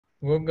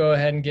We'll go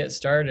ahead and get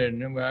started.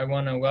 And I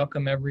want to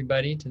welcome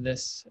everybody to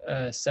this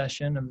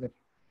session of the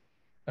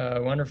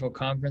wonderful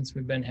conference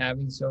we've been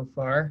having so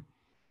far.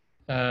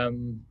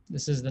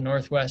 This is the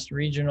Northwest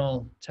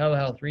Regional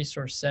Telehealth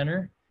Resource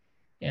Center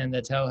and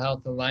the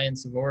Telehealth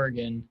Alliance of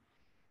Oregon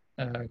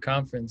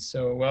conference.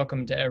 So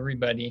welcome to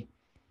everybody.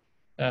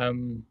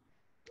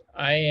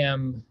 I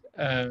am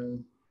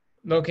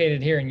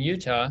located here in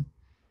Utah,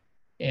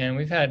 and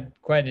we've had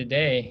quite a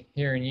day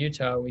here in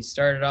Utah. We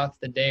started off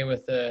the day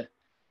with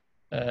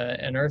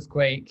an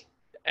earthquake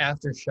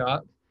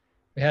aftershock.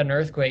 We had an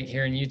earthquake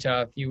here in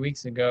Utah a few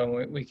weeks ago,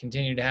 and we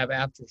continue to have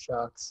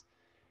aftershocks.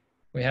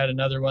 We had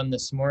another one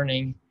this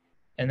morning,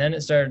 and then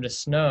it started to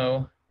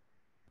snow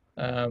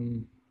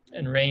and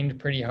rained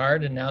pretty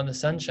hard, and now the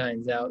sun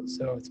shines out.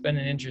 So it's been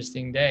an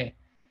interesting day.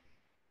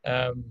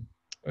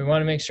 We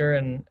want to make sure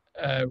and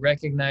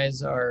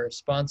recognize our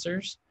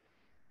sponsors.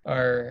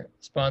 Our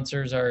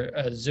sponsors are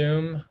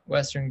Zoom,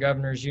 Western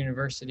Governors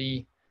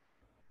University,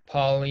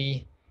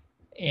 Poly,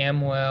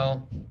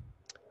 Amwell,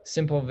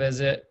 Simple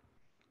Visit,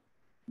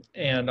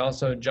 and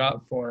also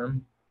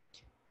Jotform,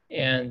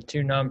 and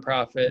two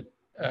nonprofit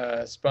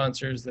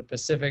sponsors, the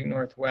Pacific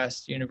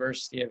Northwest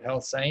University of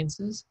Health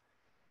Sciences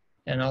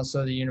and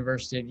also the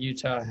University of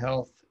Utah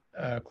Health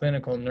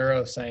Clinical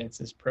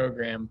Neurosciences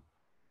program.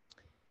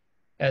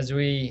 As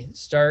we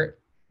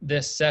start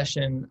this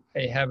session,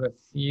 I have a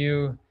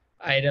few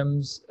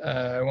items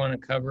I want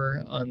to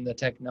cover on the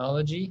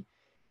technology,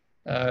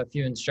 a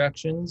few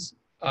instructions.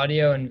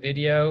 Audio and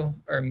video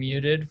are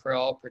muted for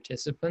all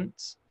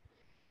participants,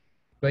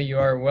 but you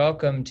are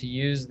welcome to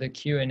use the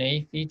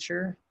Q&A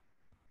feature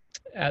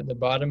at the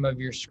bottom of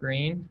your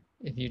screen.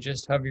 If you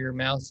just hover your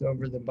mouse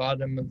over the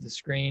bottom of the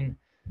screen,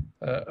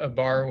 a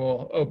bar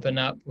will open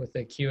up with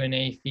a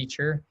Q&A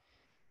feature.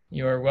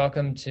 You are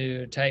welcome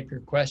to type your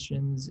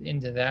questions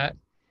into that.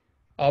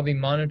 I'll be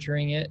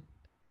monitoring it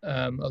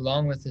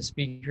along with the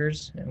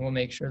speakers, and we'll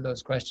make sure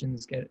those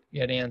questions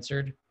get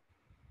answered.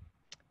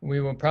 We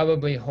will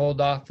probably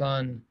hold off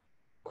on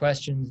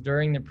questions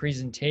during the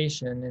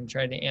presentation and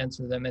try to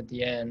answer them at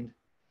the end.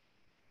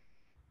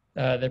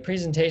 The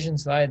presentation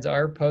slides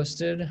are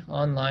posted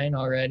online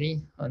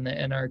already on the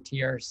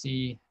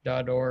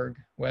NRTRC.org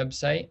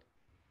website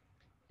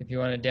if you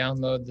want to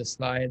download the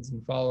slides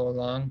and follow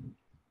along.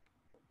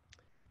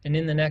 And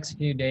in the next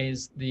few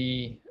days,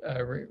 the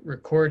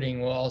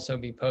recording will also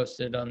be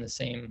posted on the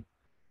same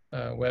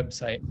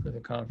website for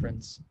the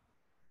conference.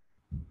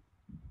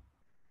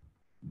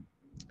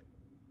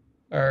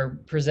 Our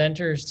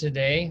presenters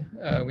today,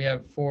 we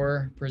have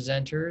four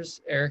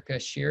presenters: Erica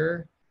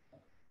Shearer,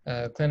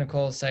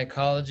 clinical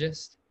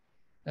psychologist,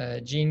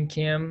 Jean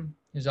Kim,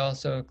 who's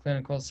also a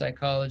clinical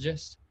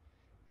psychologist,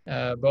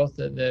 both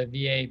at the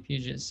VA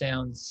Puget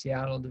Sound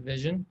Seattle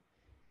division,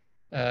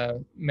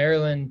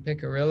 Marilyn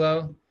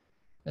Picarillo,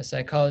 a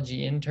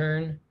psychology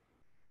intern,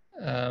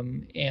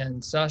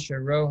 and Sasha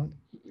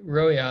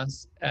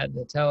Rojas at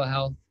the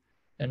Telehealth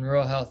and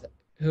Rural Health,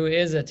 who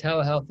is a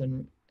Telehealth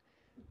and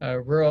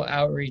Rural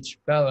Outreach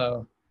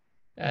Fellow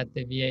at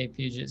the VA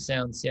Puget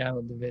Sound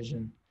Seattle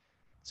division.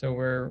 So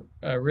we're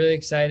really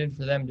excited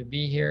for them to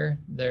be here.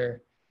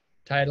 Their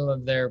title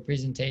of their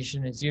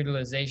presentation is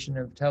Utilization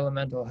of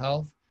Telemental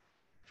Health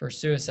for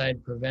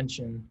Suicide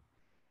Prevention.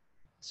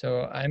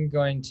 So I'm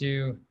going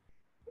to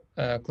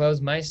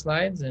close my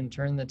slides and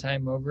turn the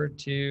time over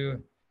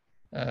to,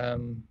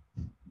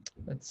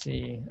 let's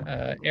see,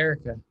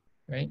 Erica,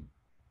 right?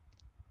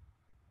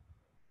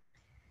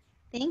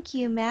 Thank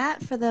you,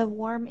 Matt, for the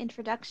warm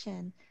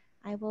introduction.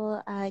 I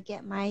will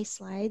get my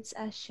slides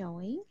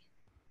showing.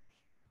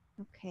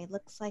 Okay,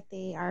 looks like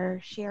they are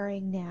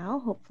sharing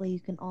now. Hopefully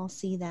you can all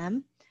see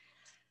them.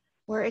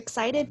 We're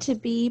excited to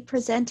be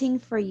presenting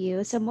for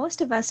you. So most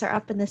of us are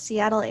up in the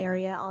Seattle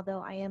area, although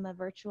I am a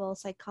virtual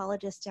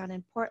psychologist down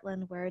in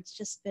Portland where it's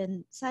just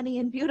been sunny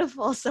and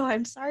beautiful. So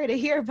I'm sorry to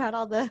hear about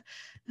all the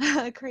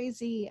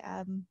crazy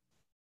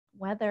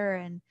weather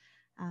and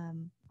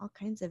all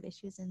kinds of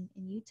issues in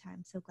Utah.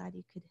 I'm so glad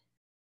you could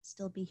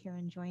still be here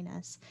and join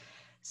us.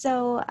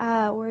 So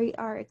we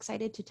are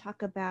excited to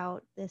talk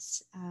about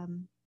this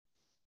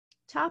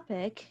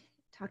topic,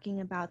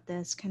 talking about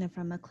this kind of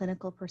from a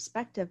clinical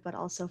perspective, but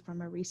also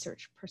from a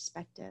research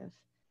perspective.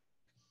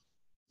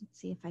 Let's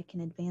see if I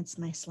can advance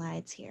my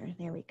slides here.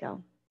 There we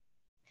go.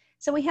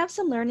 So we have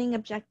some learning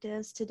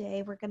objectives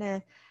today. We're going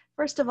to,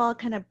 first of all,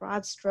 kind of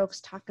broad strokes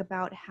talk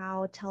about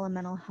how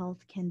telemental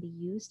health can be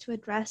used to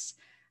address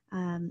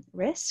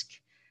risk.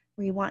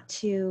 We want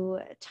to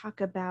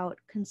talk about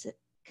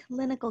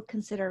clinical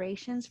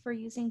considerations for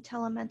using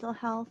telemental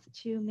health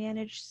to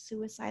manage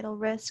suicidal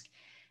risk.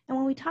 And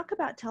when we talk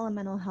about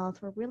telemental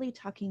health, we're really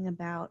talking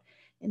about,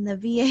 in the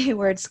VA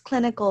words,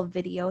 clinical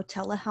video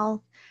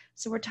telehealth.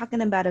 So we're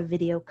talking about a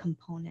video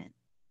component.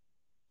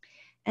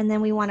 And then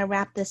we want to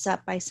wrap this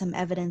up by some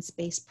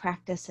evidence-based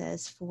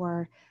practices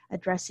for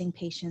addressing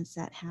patients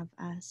that have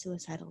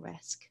suicidal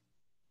risk.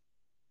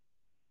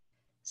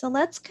 So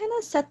let's kind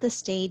of set the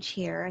stage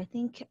here. I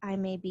think I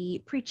may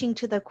be preaching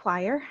to the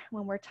choir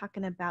when we're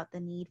talking about the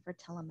need for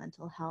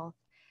telemental health.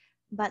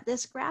 But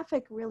this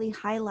graphic really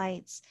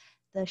highlights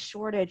the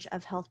shortage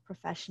of health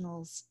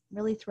professionals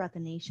really throughout the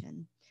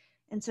nation.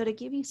 And so to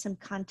give you some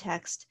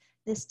context,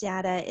 this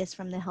data is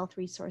from the Health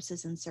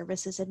Resources and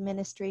Services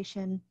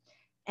Administration,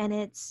 and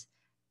it's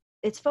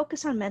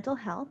focused on mental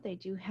health. They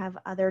do have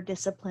other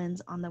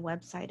disciplines on the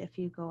website if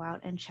you go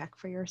out and check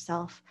for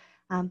yourself,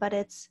 but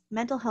it's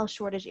mental health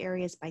shortage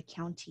areas by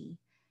county.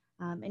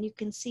 And you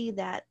can see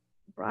that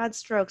broad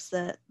strokes,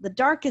 the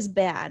dark is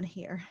bad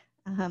here,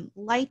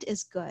 light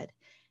is good.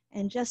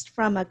 And just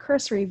from a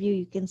cursory view,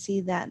 you can see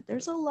that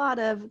there's a lot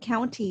of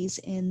counties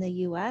in the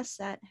US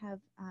that have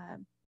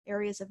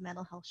areas of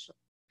mental health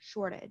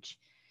shortage.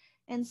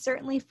 And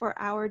certainly for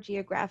our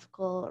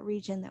geographical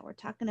region that we're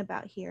talking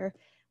about here,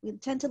 we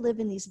tend to live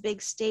in these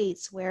big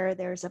states where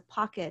there's a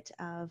pocket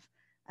of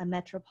a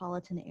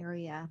metropolitan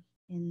area.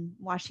 In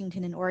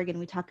Washington and Oregon,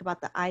 we talk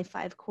about the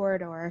I-5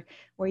 corridor,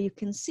 where you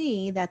can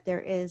see that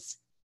there is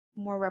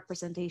more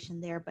representation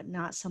there, but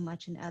not so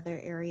much in other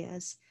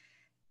areas.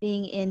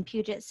 Being in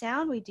Puget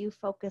Sound, we do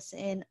focus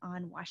in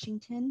on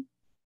Washington.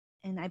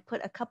 And I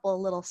put a couple of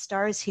little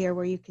stars here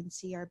where you can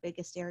see our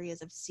biggest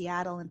areas of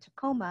Seattle and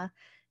Tacoma.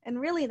 And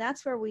really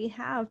that's where we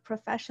have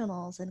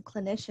professionals and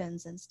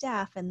clinicians and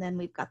staff. And then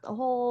we've got the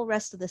whole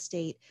rest of the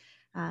state,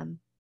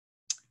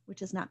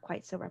 which is not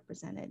quite so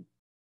represented.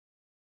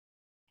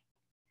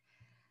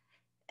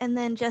 And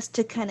then just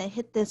to kind of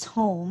hit this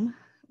home,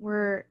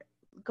 we're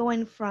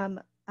going from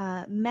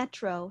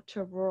metro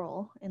to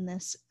rural in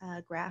this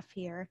graph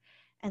here.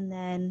 And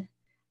then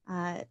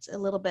it's a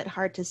little bit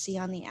hard to see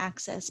on the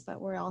axis, but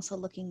we're also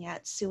looking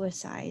at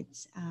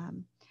suicides,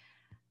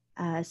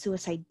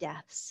 suicide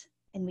deaths.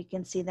 And we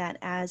can see that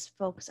as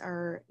folks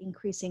are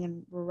increasing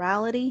in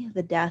rurality,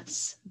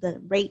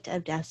 the rate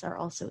of deaths are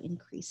also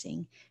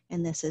increasing,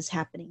 and this is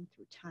happening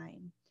through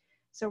time.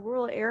 So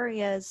rural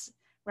areas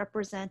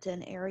represent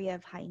an area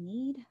of high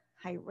need,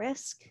 high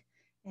risk,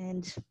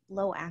 and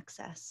low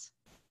access.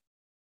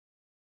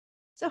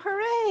 So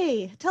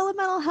hooray,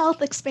 telemental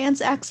health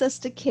expands access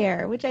to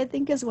care, which I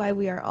think is why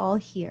we are all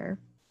here.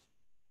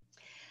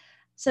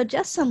 So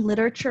just some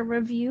literature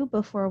review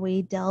before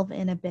we delve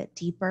in a bit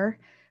deeper.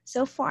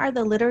 So far,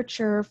 the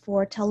literature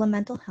for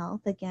telemental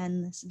health,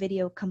 again, this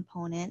video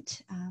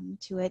component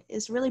to it,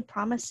 is really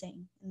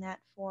promising in that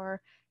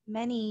for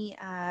many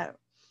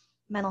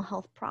mental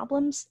health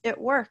problems, it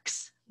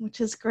works, which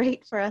is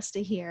great for us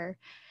to hear.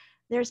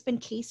 There's been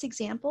case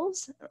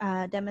examples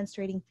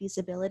demonstrating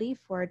feasibility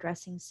for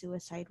addressing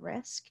suicide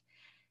risk.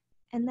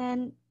 And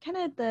then kind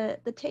of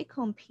the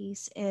take-home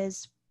piece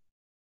is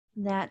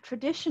that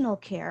traditional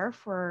care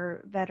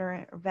for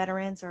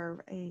veterans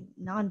or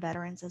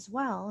non-veterans as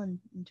well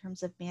in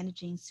terms of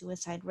managing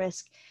suicide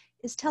risk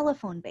is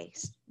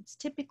telephone-based. It's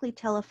typically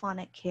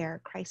telephonic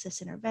care,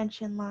 crisis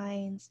intervention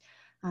lines,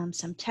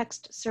 some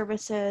text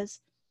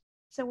services.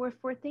 So if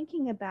we're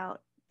thinking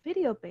about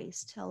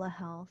video-based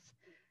telehealth,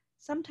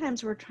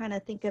 sometimes we're trying to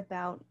think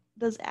about,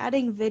 does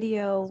adding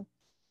video,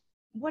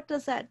 what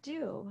does that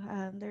do?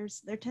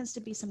 There tends to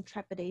be some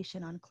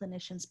trepidation on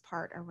clinicians'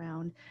 part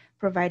around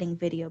providing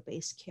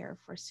video-based care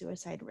for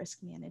suicide risk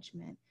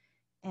management.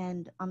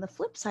 And on the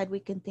flip side, we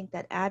can think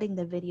that adding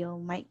the video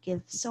might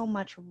give so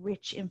much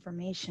rich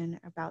information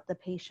about the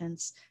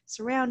patient's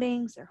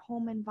surroundings, their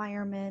home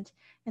environment.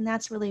 And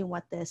that's really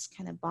what this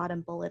kind of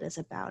bottom bullet is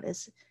about,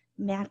 is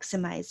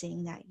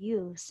maximizing that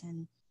use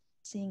and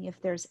seeing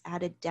if there's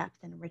added depth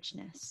and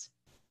richness.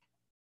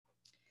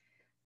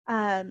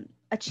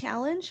 A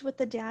challenge with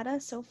the data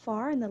so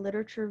far and the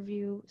literature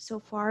review so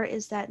far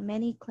is that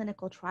many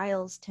clinical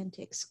trials tend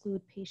to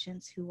exclude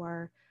patients who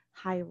are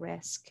high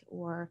risk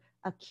or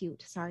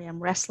acute. Sorry,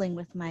 I'm wrestling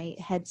with my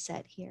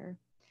headset here.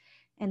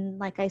 And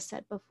like I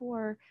said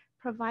before,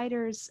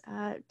 providers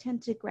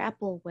tend to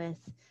grapple with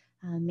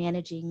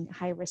managing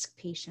high-risk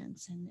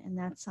patients. And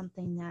that's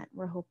something that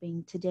we're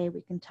hoping today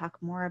we can talk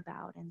more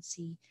about and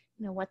see,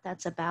 what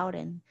that's about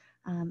and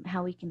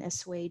how we can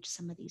assuage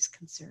some of these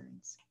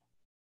concerns.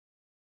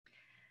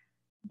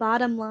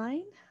 Bottom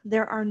line,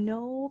 there are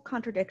no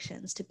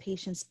contradictions to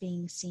patients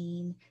being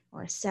seen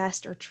or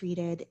assessed or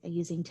treated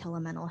using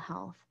telemental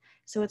health.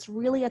 So it's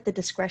really at the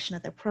discretion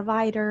of the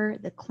provider,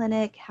 the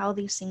clinic, how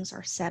these things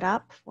are set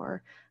up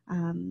for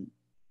them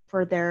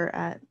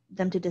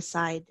to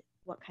decide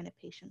what kind of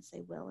patients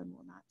they will and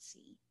will not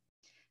see.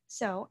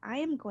 So I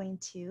am going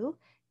to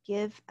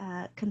give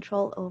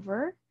control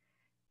over.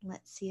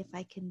 Let's see if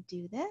I can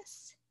do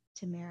this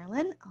to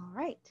Marilyn. All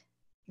right,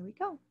 here we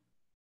go.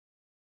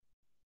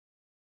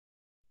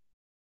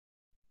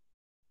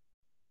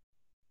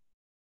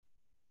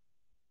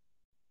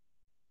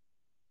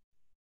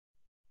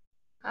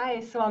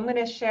 Hi, so I'm going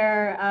to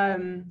share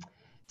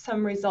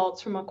some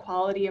results from a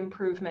quality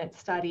improvement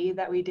study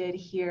that we did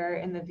here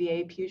in the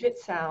VA Puget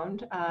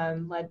Sound,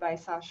 led by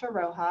Sasha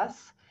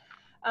Rojas.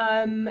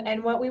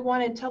 And what we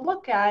wanted to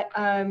look at,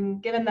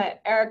 given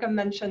that Erica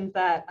mentioned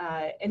that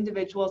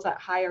individuals at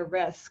higher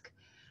risk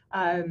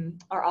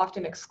are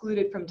often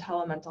excluded from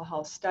telemental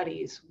health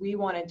studies, we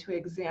wanted to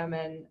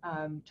examine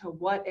to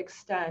what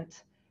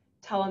extent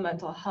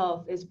telemental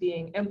health is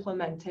being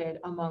implemented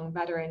among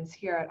veterans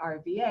here at our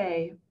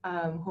VA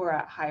who are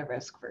at high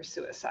risk for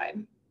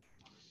suicide.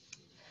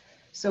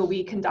 So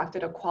we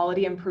conducted a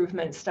quality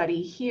improvement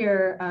study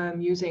here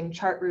using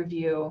chart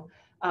review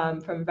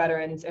from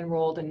veterans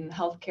enrolled in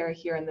healthcare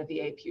here in the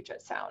VA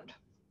Puget Sound.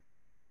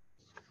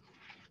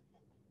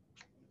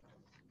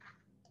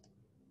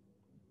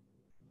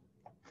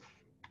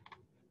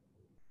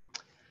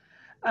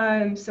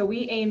 So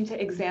we aim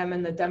to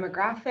examine the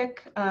demographic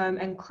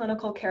and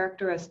clinical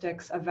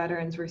characteristics of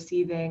veterans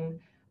receiving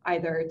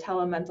either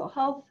telemental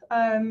health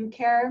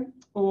care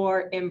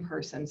or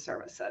in-person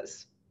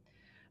services.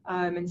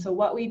 And so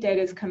what we did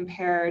is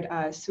compared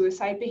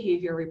suicide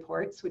behavior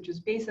reports, which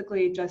is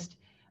basically just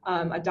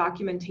a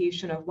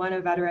documentation of when a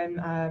veteran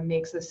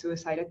makes a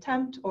suicide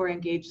attempt or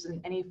engages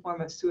in any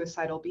form of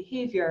suicidal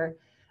behavior,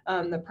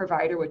 the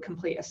provider would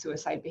complete a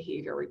suicide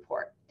behavior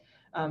report.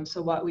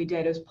 So what we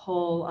did is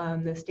pull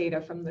this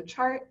data from the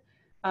chart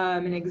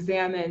and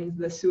examine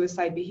the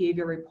suicide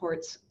behavior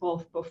reports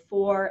both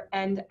before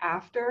and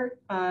after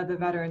the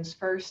veteran's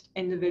first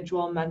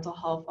individual mental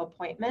health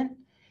appointment,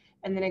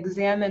 and then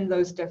examine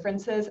those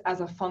differences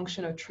as a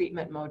function of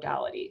treatment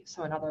modality.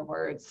 So in other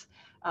words,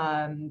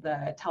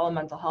 the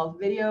telemental health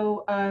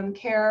video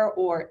care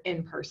or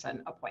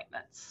in-person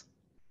appointments.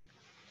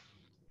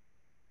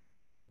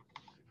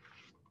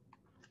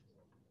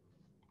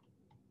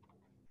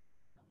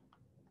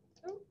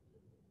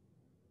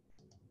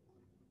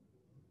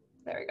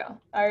 There we go.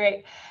 All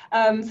right.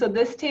 So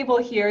this table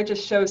here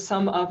just shows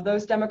some of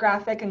those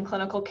demographic and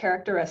clinical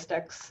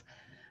characteristics.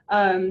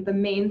 The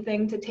main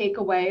thing to take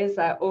away is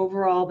that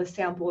overall the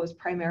sample is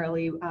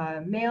primarily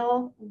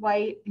male,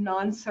 white,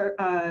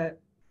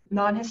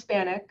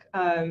 non-Hispanic,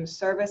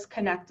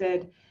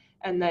 service-connected,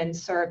 and then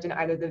served in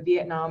either the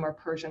Vietnam or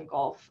Persian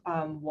Gulf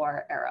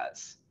War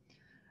eras.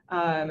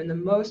 And the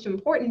most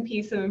important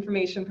piece of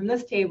information from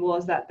this table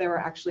is that there were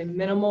actually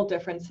minimal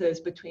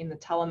differences between the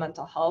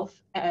telemental health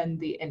and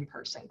the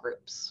in-person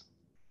groups.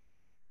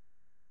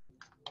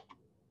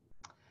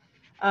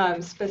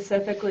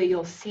 Specifically,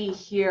 you'll see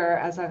here,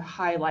 as I've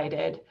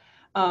highlighted,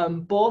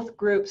 both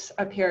groups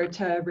appeared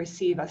to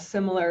receive a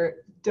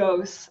similar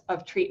dose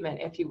of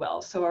treatment, if you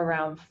will. So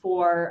around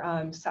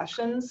 4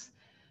 sessions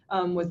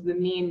was the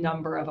mean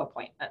number of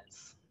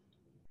appointments.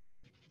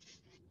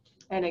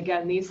 And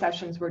again, these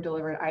sessions were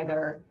delivered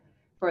either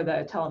for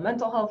the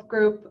telemental health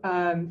group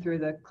through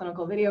the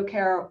clinical video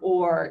care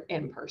or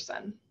in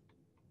person.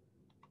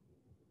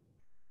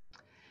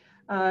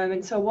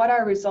 And so what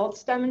our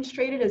results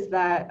demonstrated is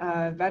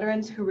that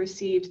veterans who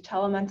received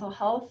telemental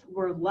health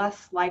were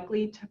less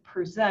likely to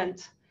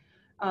present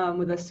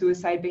with a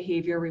suicide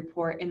behavior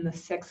report in the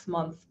 6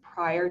 months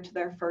prior to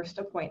their first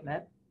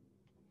appointment.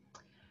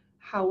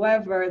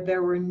 However,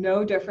 there were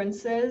no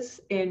differences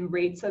in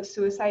rates of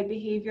suicide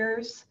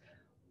behaviors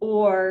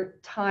or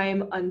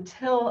time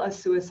until a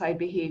suicide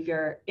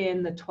behavior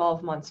in the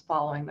 12 months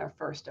following their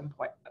first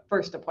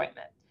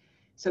appointment.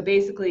 So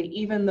basically,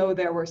 even though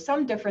there were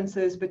some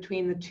differences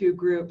between the two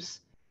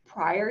groups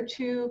prior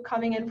to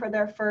coming in for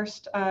their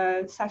first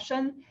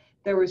session,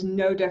 there was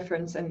no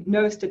difference and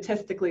no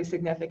statistically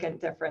significant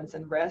difference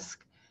in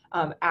risk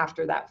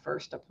after that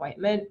first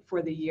appointment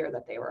for the year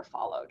that they were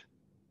followed.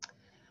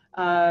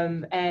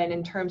 And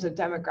in terms of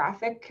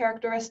demographic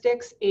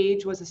characteristics,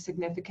 age was a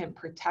significant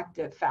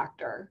protective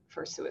factor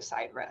for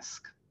suicide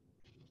risk.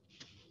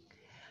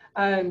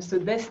 So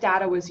this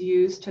data was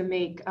used to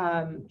make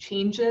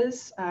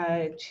changes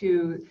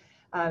to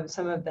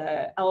some of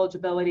the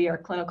eligibility or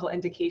clinical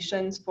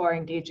indications for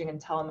engaging in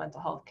telemental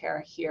health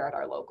care here at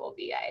our local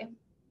VA.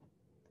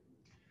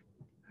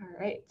 All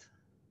right.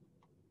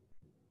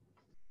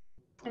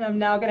 And I'm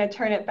now going to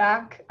turn it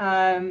back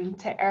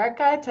to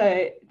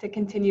Erica to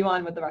continue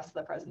on with the rest of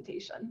the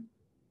presentation.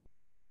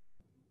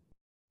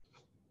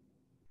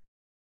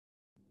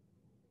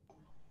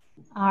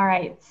 All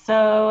right,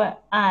 so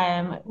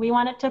we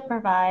wanted to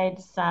provide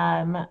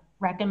some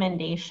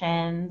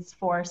recommendations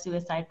for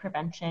suicide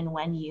prevention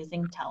when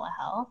using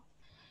telehealth.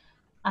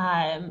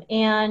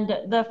 And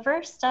the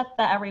first step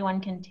that everyone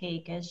can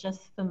take is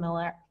just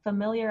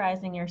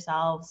familiarizing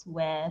yourselves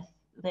with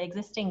the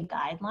existing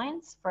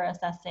guidelines for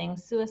assessing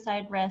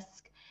suicide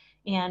risk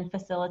and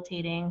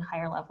facilitating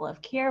higher level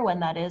of care when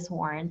that is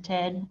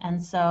warranted.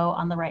 And so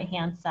on the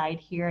right-hand side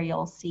here,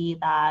 you'll see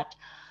that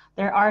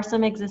there are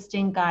some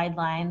existing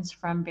guidelines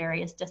from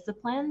various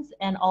disciplines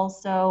and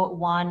also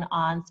one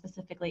on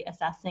specifically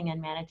assessing and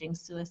managing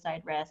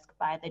suicide risk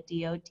by the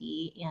DoD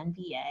and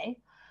VA.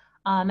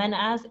 And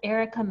as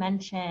Erica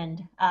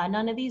mentioned,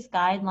 none of these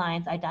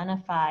guidelines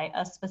identify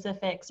a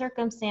specific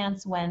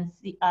circumstance when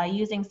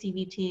using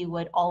CBT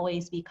would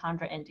always be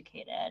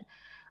contraindicated.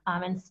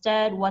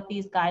 Instead, what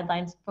these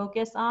guidelines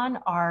focus on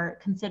are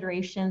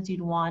considerations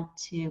you'd want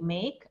to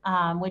make,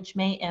 which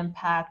may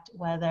impact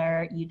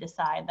whether you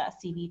decide that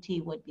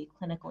CBT would be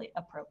clinically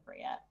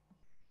appropriate.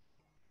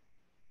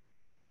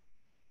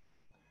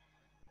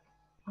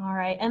 All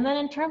right, and then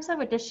in terms of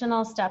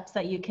additional steps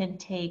that you can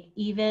take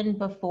even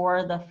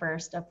before the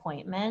first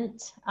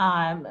appointment,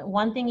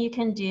 one thing you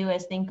can do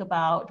is think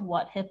about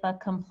what HIPAA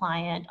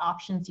compliant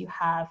options you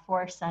have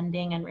for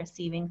sending and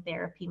receiving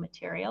therapy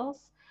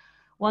materials.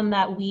 One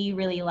that we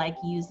really like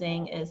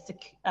using is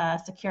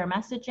secure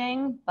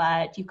messaging,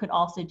 but you could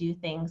also do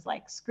things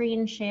like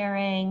screen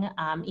sharing,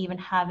 even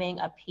having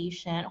a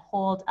patient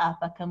hold up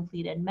a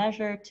completed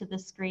measure to the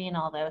screen,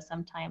 although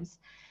sometimes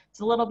it's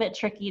a little bit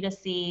tricky to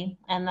see.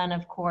 And then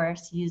of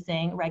course,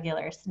 using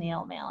regular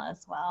snail mail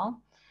as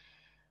well.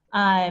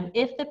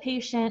 If the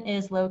patient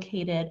is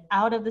located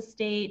out of the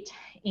state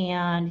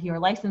and you're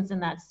licensed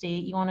in that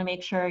state, you want to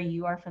make sure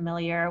you are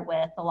familiar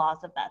with the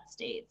laws of that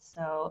state.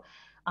 So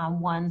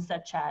ones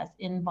such as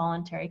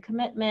involuntary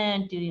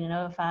commitment, duty to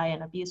notify,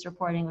 and abuse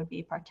reporting would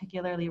be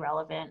particularly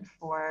relevant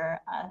for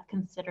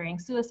considering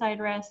suicide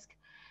risk.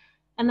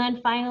 And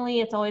then finally,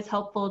 it's always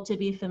helpful to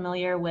be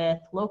familiar with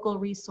local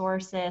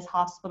resources,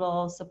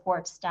 hospitals,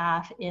 support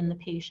staff in the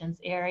patient's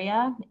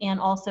area, and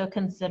also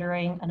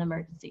considering an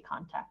emergency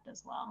contact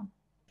as well.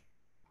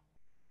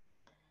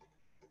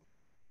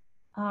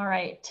 All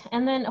right,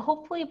 and then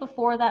hopefully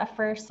before that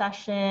first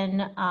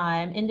session,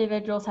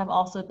 individuals have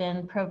also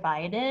been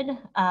provided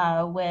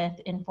with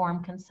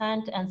informed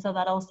consent, and so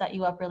that'll set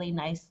you up really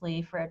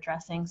nicely for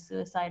addressing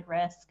suicide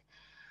risk.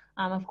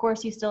 Of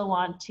course, you still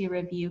want to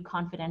review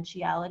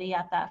confidentiality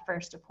at that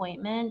first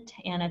appointment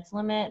and its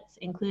limits,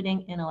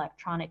 including in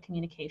electronic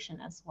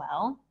communication as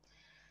well.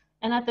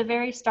 And at the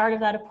very start of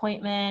that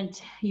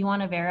appointment, you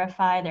want to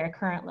verify their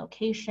current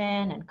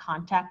location and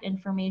contact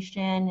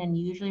information, and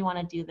you usually want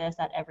to do this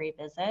at every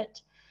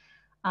visit.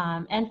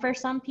 And for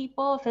some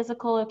people,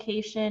 physical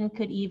location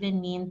could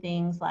even mean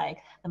things like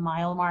the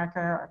mile marker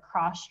or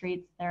cross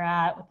streets they're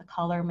at with the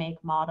color,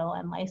 make, model,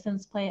 and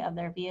license plate of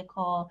their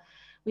vehicle.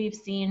 We've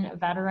seen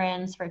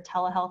veterans for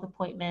telehealth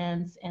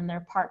appointments in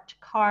their parked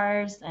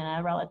cars in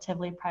a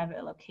relatively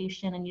private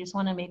location, and you just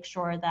want to make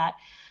sure that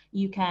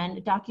you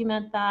can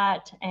document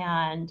that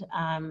and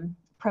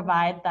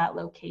provide that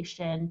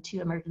location to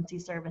emergency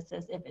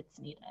services if it's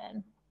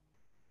needed.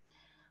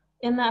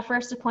 In that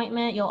first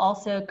appointment, you'll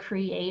also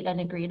create an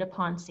agreed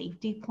upon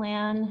safety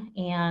plan.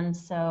 And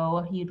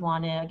so you'd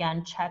want to,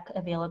 again, check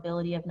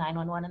availability of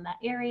 911 in that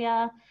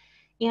area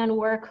and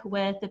work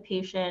with the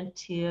patient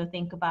to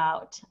think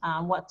about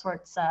what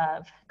sorts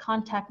of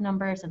contact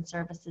numbers and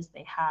services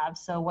they have.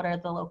 So what are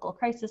the local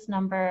crisis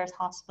numbers,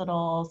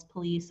 hospitals,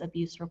 police,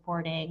 abuse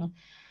reporting.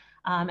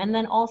 And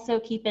then also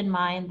keep in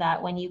mind that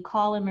when you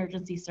call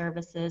emergency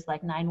services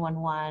like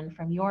 911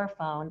 from your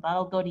phone,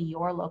 that'll go to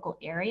your local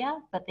area,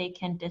 but they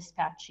can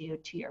dispatch you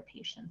to your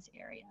patient's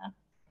area.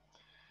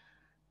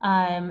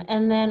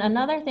 And then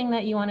another thing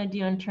that you want to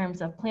do in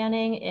terms of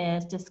planning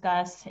is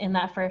discuss in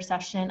that first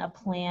session a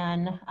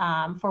plan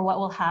for what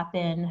will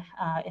happen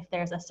if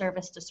there's a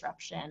service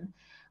disruption.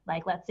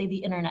 Like let's say the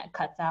internet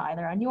cuts out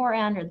either on your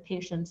end or the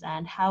patient's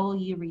end, how will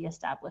you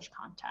reestablish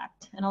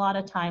contact? And a lot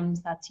of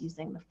times that's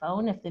using the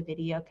phone if the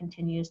video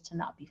continues to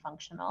not be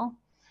functional.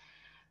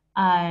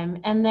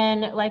 And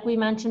then like we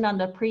mentioned on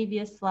the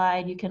previous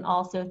slide, you can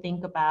also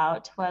think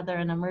about whether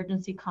an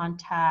emergency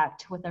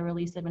contact with a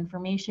release of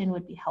information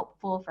would be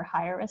helpful for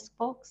higher risk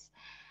folks.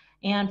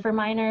 And for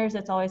minors,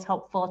 it's always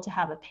helpful to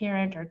have a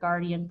parent or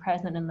guardian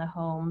present in the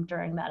home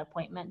during that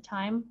appointment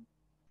time.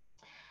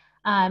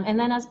 And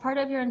then as part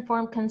of your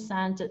informed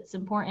consent, it's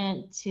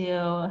important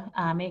to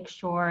make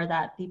sure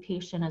that the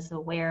patient is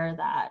aware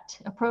that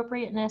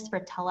appropriateness for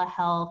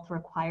telehealth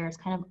requires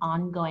kind of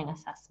ongoing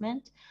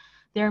assessment.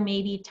 There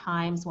may be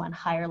times when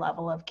higher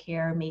level of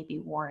care may be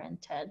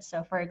warranted.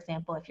 So for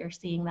example, if you're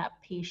seeing that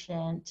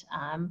patient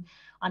on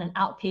an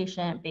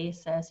outpatient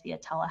basis via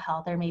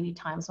telehealth, there may be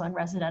times when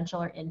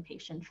residential or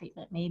inpatient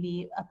treatment may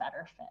be a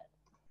better fit.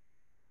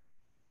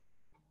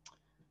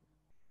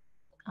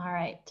 All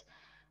right.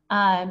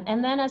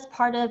 And then as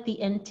part of the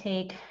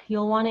intake,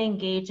 you'll want to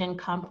engage in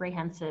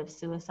comprehensive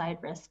suicide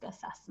risk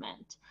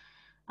assessment.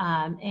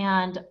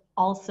 And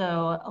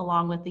also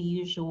along with the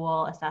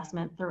usual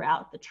assessment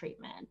throughout the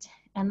treatment.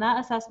 And that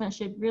assessment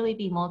should really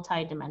be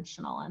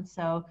multidimensional. And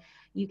so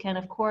you can,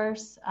 of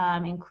course,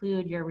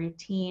 include your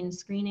routine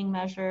screening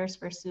measures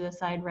for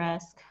suicide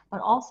risk,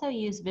 but also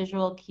use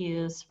visual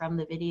cues from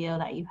the video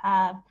that you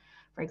have.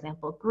 For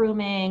example,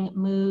 grooming,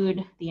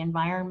 mood, the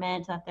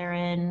environment that they're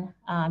in,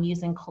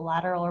 using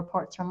collateral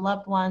reports from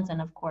loved ones,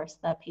 and of course,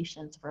 the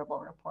patient's verbal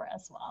report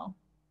as well.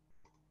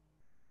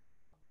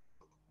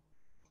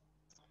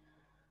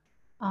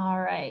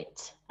 All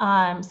right,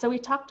 so we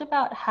talked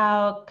about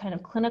how kind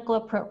of clinical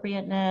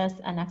appropriateness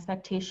and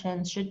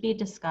expectations should be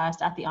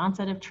discussed at the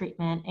onset of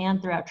treatment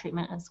and throughout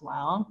treatment as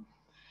well.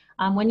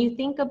 When you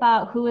think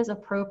about who is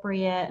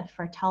appropriate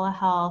for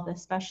telehealth,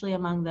 especially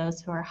among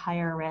those who are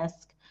higher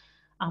risk,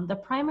 the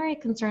primary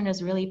concern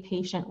is really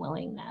patient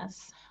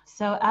willingness.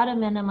 So at a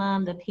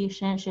minimum, the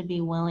patient should be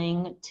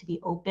willing to be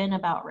open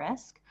about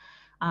risk,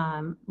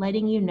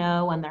 letting you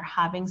know when they're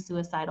having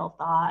suicidal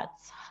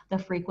thoughts, the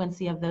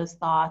frequency of those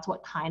thoughts,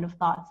 what kind of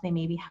thoughts they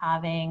may be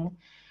having,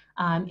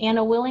 and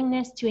a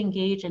willingness to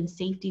engage in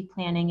safety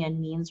planning and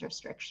means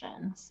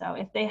restriction. So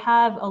if they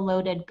have a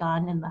loaded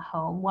gun in the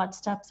home, what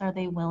steps are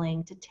they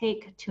willing to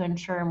take to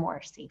ensure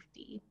more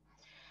safety?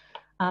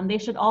 They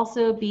should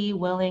also be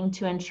willing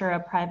to ensure a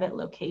private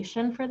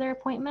location for their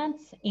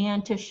appointments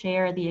and to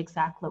share the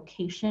exact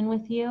location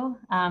with you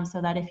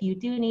so that if you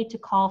do need to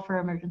call for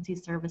emergency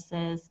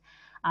services,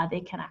 they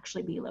can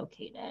actually be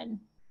located.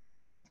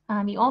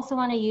 You also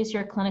want to use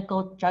your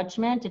clinical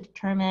judgment to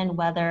determine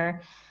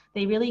whether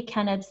they really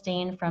can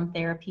abstain from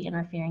therapy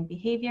interfering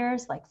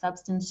behaviors like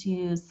substance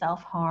use,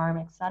 self-harm,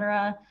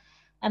 etc.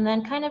 And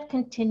then kind of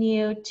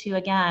continue to,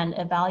 again,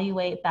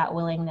 evaluate that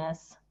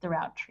willingness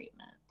throughout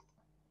treatment.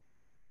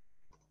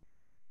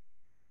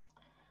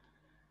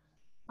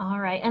 All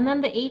right, and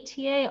then the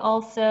ATA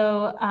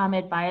also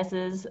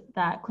advises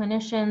that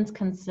clinicians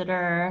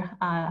consider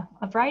a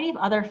variety of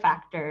other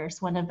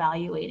factors when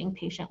evaluating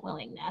patient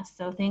willingness.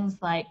 So things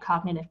like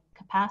cognitive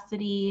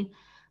capacity,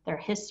 their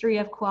history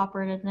of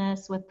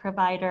cooperativeness with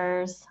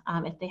providers,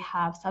 if they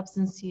have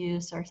substance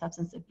use or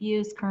substance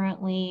abuse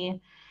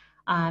currently,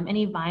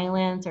 any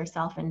violence or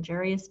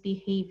self-injurious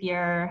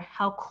behavior,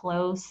 how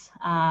close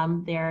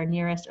their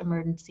nearest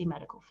emergency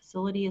medical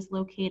facility is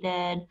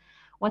located,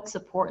 what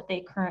support they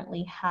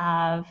currently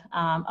have,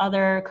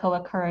 other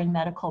co-occurring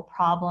medical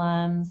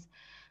problems,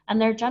 and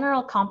their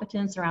general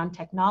competence around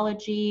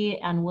technology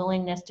and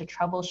willingness to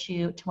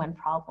troubleshoot when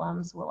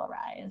problems will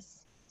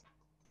arise.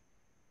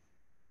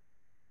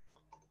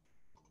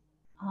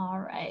 All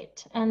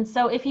right, and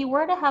so if you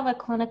were to have a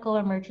clinical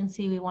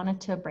emergency, we wanted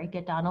to break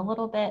it down a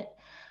little bit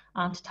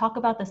to talk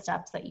about the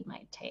steps that you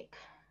might take.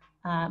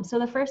 So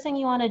the first thing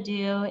you want to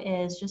do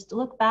is just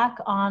look back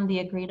on the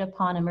agreed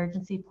upon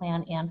emergency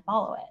plan and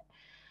follow it.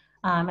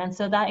 And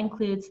so that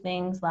includes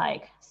things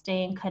like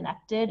staying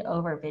connected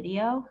over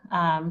video.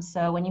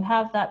 So when you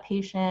have that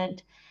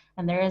patient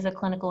and there is a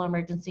clinical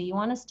emergency, you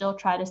want to still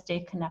try to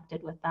stay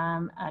connected with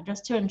them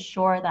just to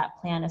ensure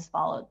that plan is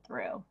followed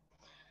through.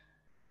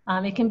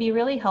 It can be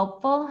really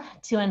helpful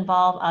to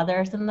involve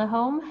others in the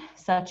home,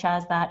 such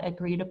as that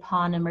agreed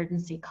upon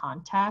emergency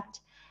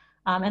contact.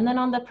 And then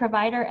on the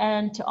provider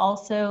end, to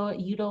also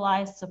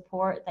utilize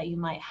support that you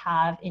might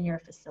have in your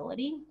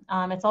facility.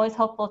 It's always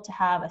helpful to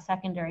have a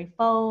secondary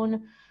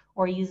phone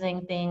or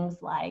using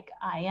things like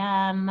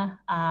IM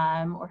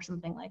or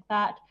something like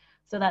that,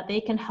 so that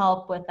they can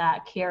help with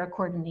that care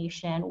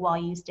coordination while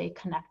you stay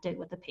connected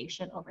with the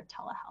patient over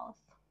telehealth.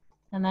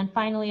 And then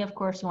finally, of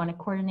course, you want to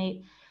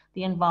coordinate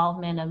the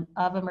involvement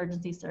of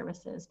emergency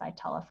services by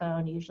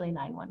telephone, usually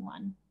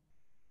 911.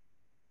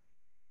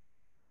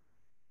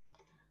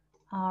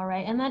 All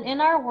right, and then in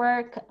our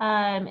work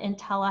in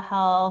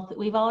telehealth,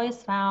 we've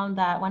always found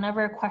that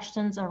whenever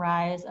questions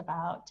arise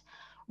about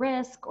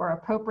risk or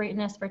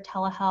appropriateness for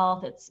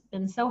telehealth, it's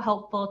been so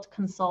helpful to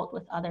consult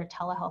with other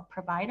telehealth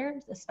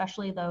providers,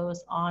 especially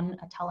those on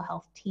a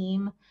telehealth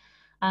team.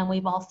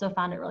 We've also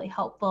found it really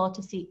helpful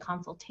to seek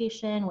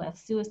consultation with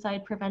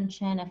suicide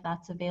prevention if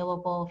that's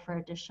available for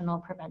additional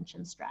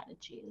prevention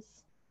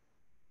strategies.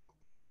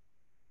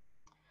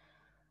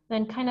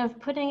 Then kind of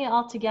putting it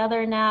all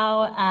together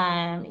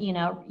now,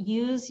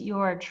 use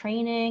your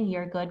training,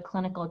 your good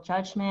clinical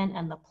judgment,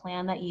 and the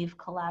plan that you've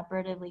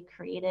collaboratively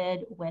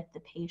created with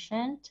the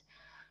patient.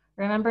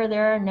 Remember,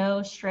 there are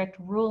no strict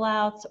rule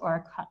outs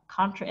or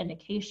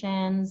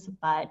contraindications,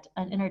 but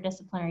an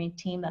interdisciplinary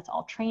team that's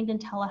all trained in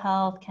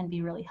telehealth can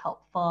be really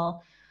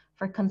helpful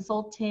for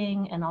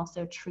consulting and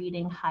also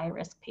treating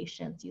high-risk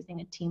patients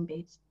using a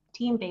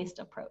team-based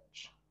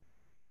approach.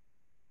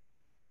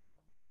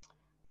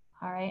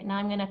 All right, now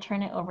I'm going to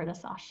turn it over to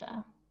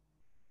Sasha.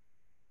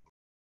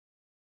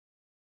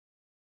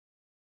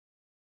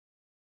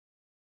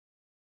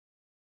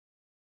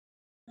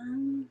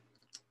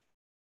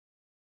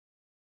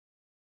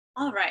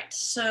 All right,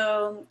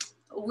 so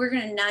we're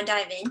going to now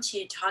dive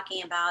into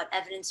talking about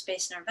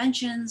evidence-based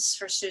interventions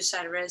for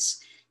suicide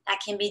risk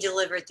that can be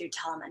delivered through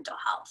telemental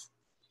health.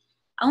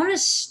 I want to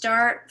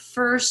start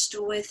first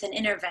with an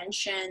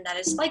intervention that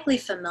is likely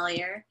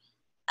familiar.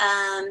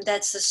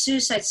 That's the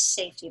suicide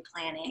safety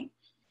planning.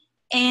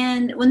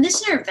 And when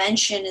this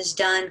intervention is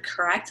done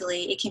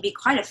correctly, it can be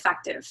quite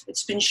effective.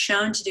 It's been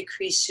shown to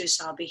decrease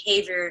suicidal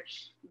behavior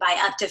by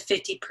up to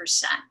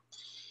 50%.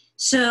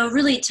 So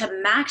really, to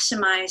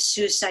maximize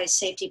suicide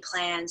safety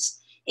plans,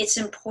 it's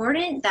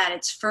important that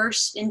it's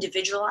first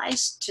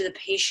individualized to the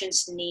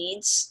patient's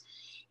needs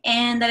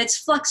and that it's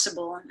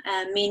flexible,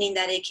 meaning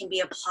that it can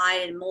be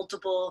applied in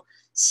multiple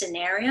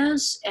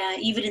scenarios,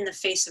 even in the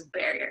face of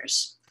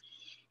barriers.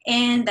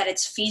 And that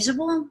it's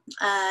feasible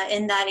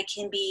and that it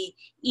can be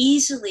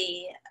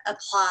easily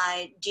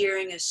applied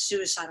during a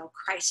suicidal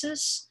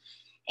crisis.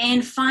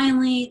 And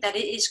finally, that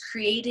it is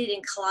created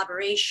in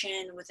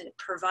collaboration with a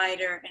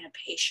provider and a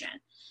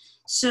patient.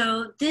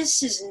 So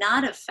this is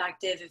not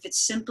effective if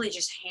it's simply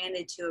just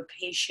handed to a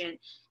patient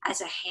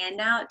as a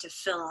handout to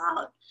fill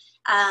out.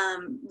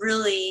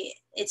 Really,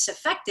 it's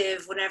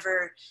effective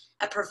whenever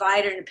a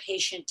provider and a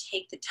patient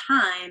take the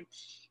time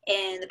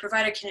And the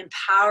provider can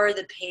empower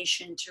the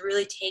patient to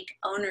really take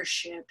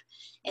ownership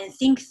and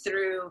think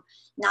through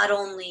not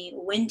only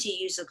when to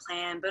use a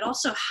plan, but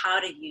also how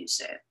to use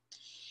it.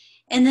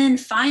 And then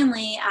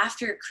finally,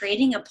 after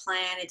creating a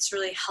plan, it's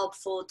really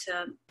helpful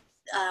to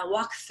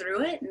walk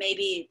through it,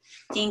 maybe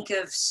think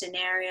of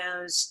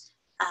scenarios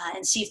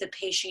and see if the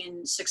patient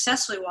can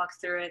successfully walk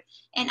through it,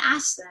 and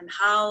ask them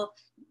how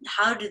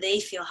do they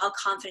feel, how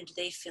confident do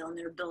they feel in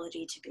their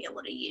ability to be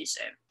able to use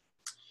it.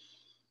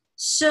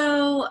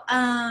 So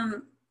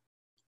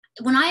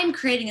when I am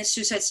creating a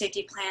suicide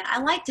safety plan,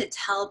 I like to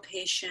tell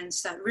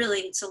patients that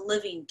really it's a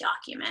living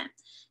document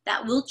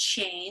that will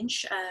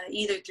change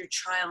either through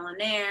trial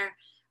and error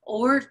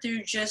or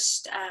through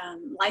just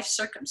life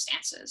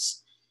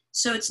circumstances.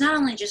 So it's not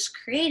only just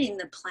creating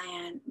the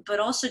plan, but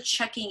also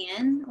checking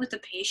in with the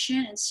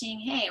patient and seeing,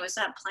 hey, was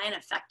that plan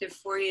effective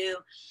for you?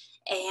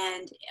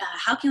 And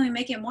how can we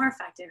make it more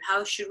effective?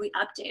 How should we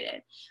update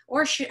it?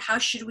 Or how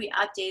should we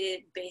update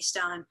it based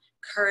on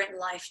current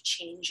life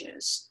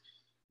changes?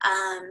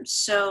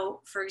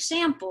 So for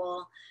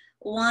example,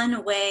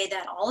 one way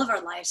that all of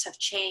our lives have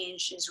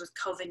changed is with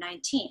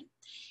COVID-19.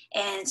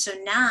 And so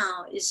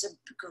now is a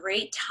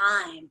great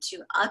time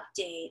to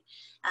update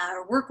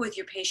or work with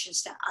your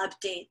patients to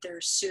update their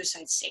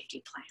suicide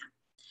safety plan.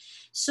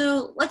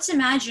 So let's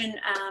imagine,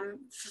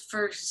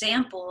 for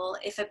example,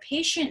 if a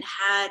patient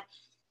had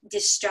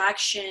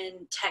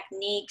distraction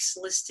techniques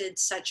listed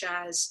such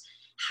as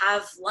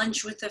have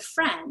lunch with a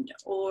friend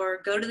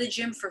or go to the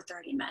gym for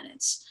 30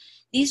 minutes.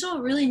 These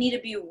will really need to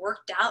be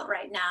worked out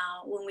right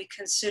now when we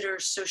consider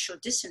social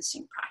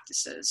distancing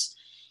practices.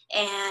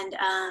 And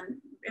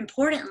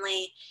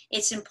importantly,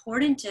 it's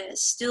important to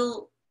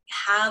still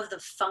have the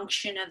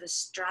function of the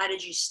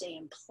strategy stay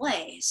in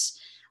place,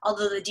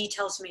 although the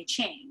details may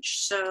change.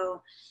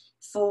 So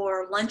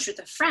for lunch with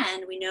a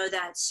friend, we know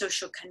that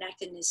social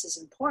connectedness is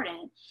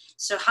important.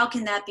 So how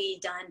can that be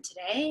done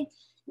today?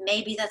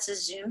 Maybe that's a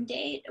Zoom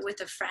date with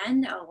a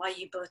friend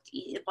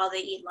while they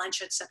eat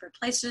lunch at separate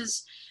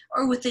places,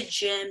 or with the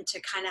gym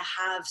to kind of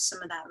have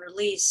some of that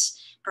release.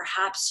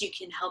 Perhaps you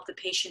can help the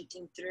patient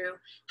think through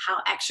how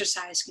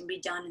exercise can be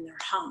done in their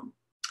home.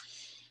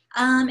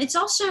 It's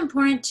also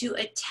important to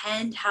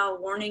attend how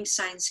warning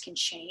signs can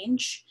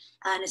change,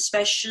 and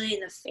especially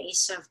in the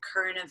face of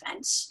current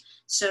events.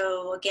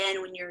 So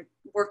again, when you're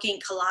working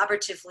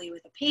collaboratively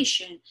with a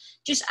patient,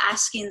 just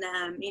asking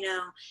them,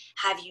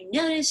 have you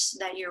noticed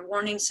that your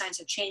warning signs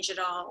have changed at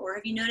all? Or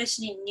have you noticed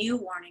any new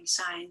warning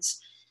signs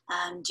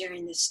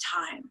during this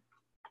time?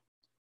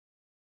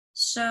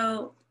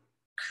 So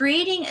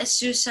creating a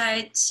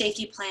suicide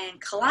safety plan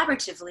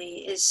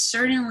collaboratively is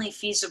certainly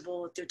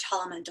feasible through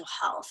telemental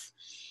health.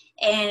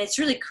 And it's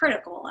really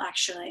critical,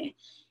 actually.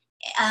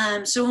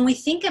 So when we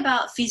think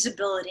about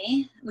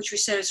feasibility, which we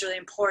said is really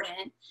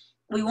important,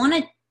 we want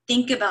to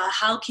think about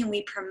how can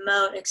we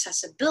promote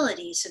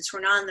accessibility since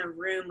we're not in the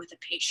room with the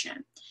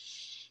patient.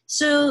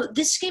 So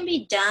this can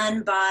be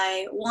done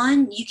by,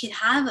 one, you can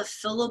have a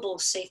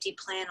fillable safety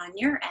plan on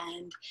your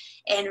end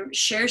and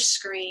share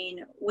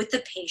screen with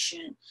the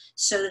patient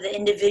so that the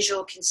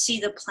individual can see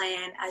the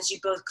plan as you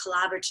both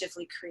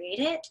collaboratively create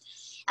it.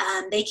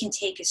 They can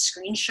take a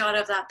screenshot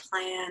of that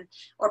plan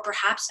or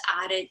perhaps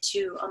add it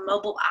to a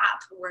mobile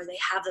app where they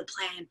have the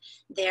plan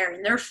there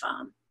in their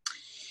phone.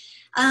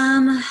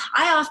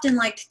 I often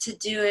like to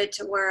do it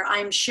where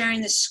I'm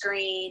sharing the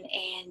screen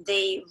and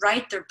they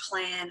write their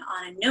plan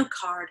on a note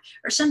card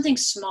or something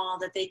small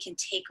that they can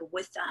take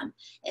with them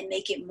and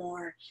make it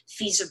more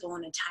feasible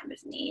in a time of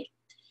need.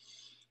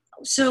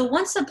 So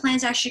once the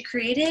plan's actually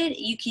created,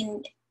 you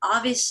can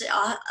obviously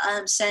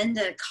send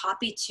a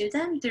copy to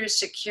them through a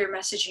secure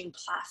messaging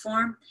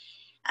platform.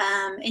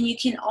 And you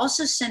can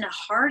also send a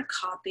hard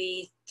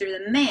copy through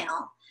the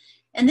mail.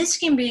 And this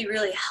can be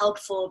really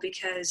helpful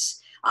because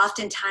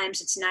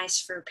oftentimes it's nice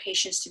for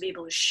patients to be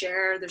able to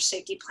share their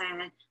safety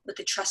plan with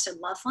a trusted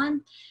loved one,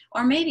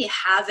 or maybe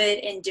have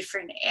it in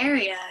different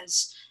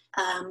areas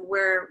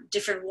where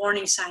different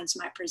warning signs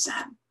might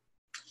present.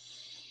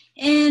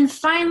 And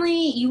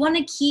finally, you want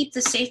to keep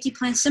the safety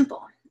plan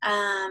simple.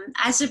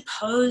 As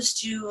opposed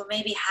to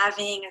maybe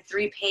having a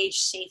 3-page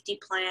safety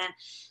plan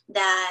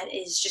that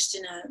is just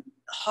in a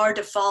hard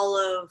to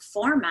follow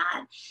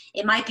format,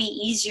 it might be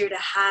easier to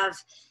have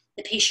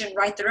the patient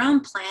write their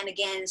own plan,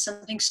 again,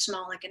 something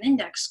small like an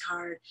index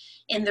card,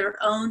 in their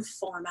own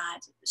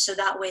format, so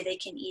that way they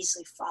can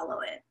easily follow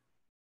it.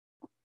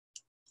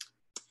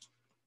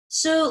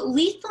 So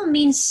lethal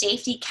means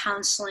safety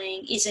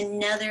counseling is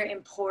another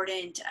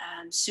important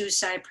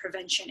suicide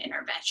prevention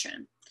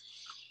intervention.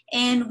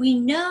 And we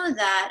know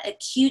that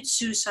acute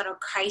suicidal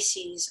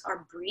crises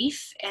are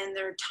brief and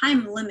they're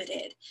time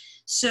limited.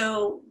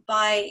 So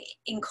by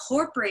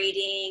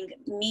incorporating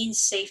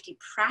means safety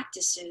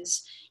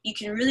practices, you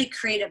can really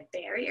create a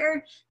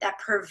barrier that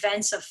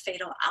prevents a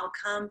fatal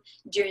outcome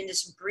during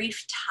this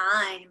brief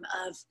time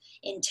of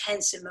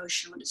intense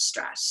emotional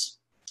distress.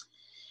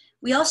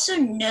 We also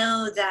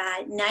know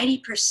that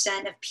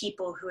 90% of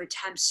people who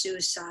attempt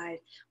suicide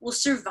will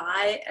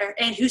survive,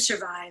 and who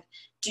survive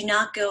do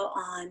not go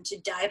on to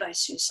die by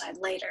suicide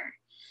later.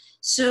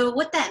 So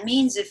what that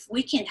means, if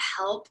we can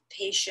help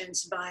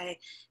patients by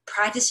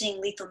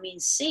practicing lethal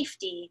means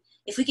safety,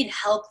 if we can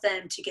help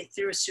them to get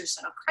through a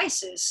suicidal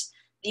crisis,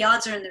 the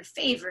odds are in their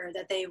favor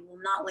that they will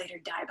not later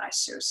die by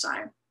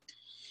suicide.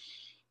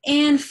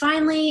 And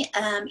finally,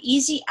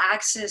 easy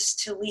access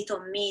to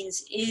lethal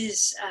means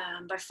is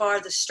by far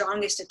the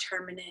strongest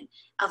determinant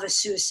of a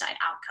suicide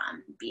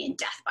outcome, being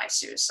death by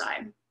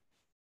suicide.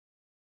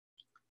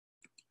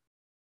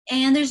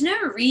 And there's no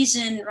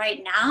reason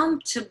right now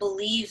to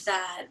believe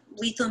that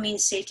lethal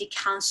means safety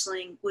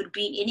counseling would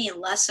be any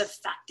less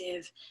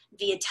effective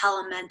via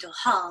telemental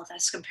health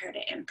as compared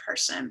to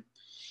in-person.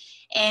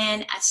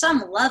 And at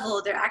some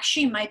level, there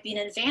actually might be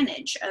an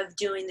advantage of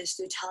doing this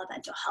through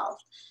telemental health.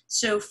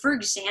 So for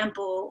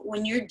example,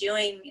 when you're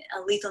doing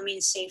a lethal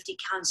means safety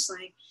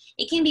counseling,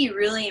 it can be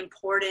really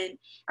important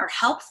or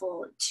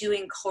helpful to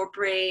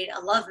incorporate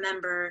a loved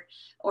member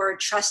or a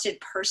trusted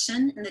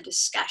person in the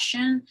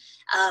discussion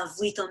of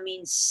lethal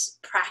means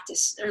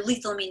practice or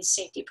lethal means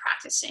safety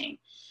practicing,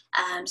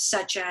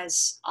 such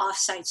as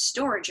off-site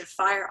storage of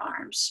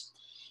firearms.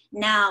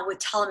 Now, with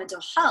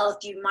telemental health,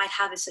 you might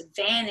have this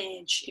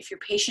advantage if your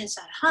patient's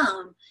at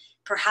home,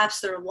 perhaps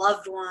their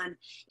loved one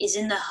is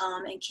in the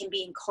home and can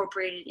be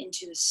incorporated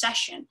into the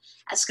session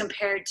as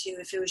compared to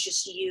if it was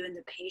just you and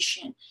the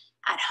patient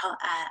at home,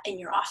 in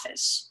your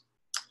office.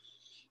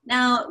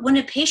 Now, when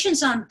a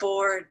patient's on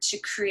board to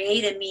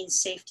create a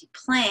means safety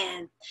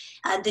plan,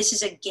 this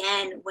is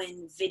again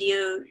when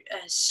video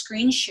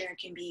screen share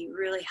can be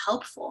really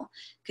helpful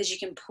because you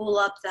can pull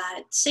up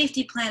that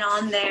safety plan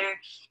on there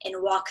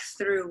and walk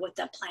through what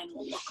that plan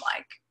will look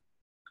like.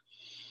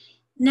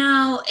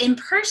 Now, in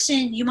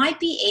person, you might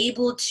be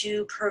able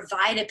to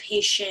provide a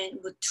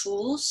patient with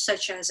tools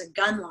such as a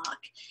gun lock.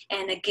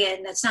 And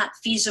again, that's not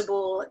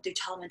feasible through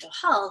telemental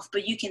health,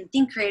 but you can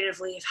think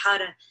creatively of how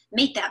to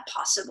make that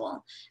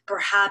possible,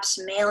 perhaps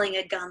mailing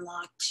a gun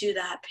lock to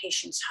that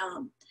patient's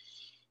home.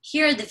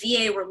 Here at the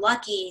VA, we're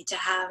lucky to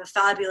have a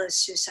fabulous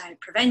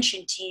suicide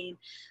prevention team,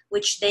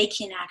 which they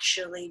can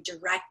actually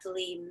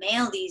directly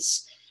mail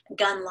these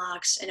gun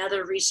locks and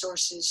other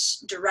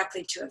resources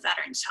directly to a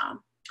veteran's home.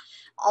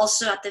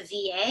 Also at the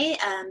VA,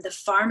 the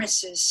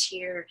pharmacists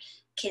here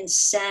can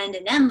send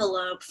an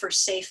envelope for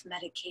safe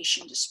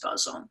medication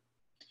disposal.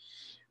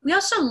 We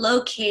also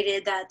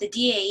located that the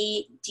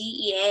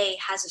DEA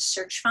has a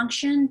search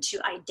function to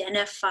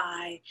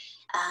identify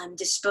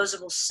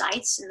disposable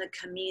sites in the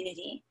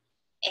community.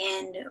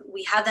 And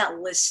we have that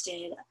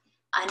listed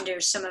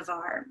under some of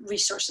our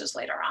resources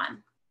later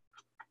on.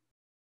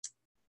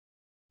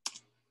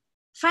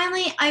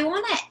 Finally, I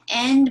want to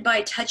end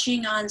by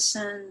touching on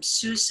some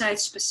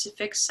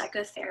suicide-specific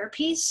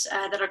psychotherapies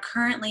that are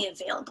currently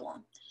available.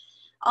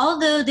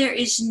 Although there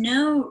is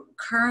no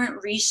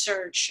current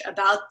research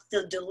about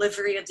the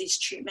delivery of these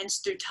treatments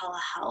through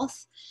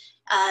telehealth,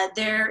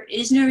 there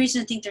is no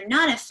reason to think they're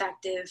not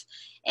effective.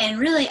 And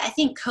really, I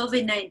think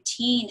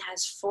COVID-19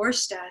 has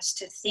forced us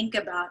to think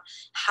about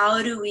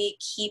how do we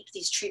keep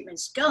these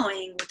treatments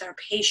going with our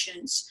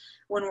patients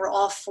when we're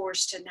all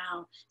forced to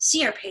now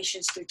see our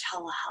patients through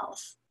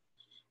telehealth.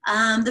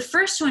 The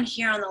first one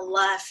here on the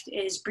left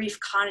is brief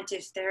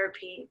cognitive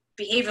therapy,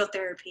 behavioral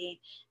therapy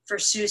for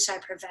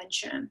suicide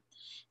prevention.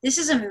 This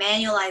is a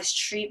manualized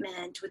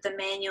treatment with the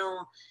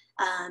manual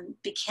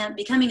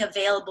becoming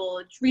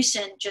available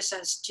recent, just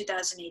as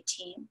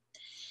 2018.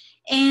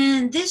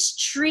 And this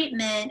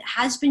treatment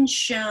has been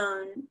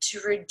shown to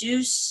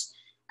reduce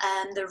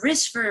the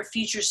risk for a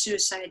future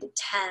suicide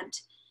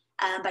attempt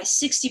by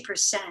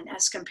 60%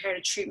 as compared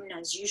to treatment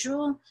as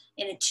usual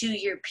in a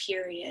 2-year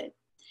period.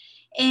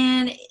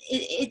 And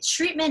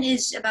treatment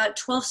is about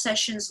 12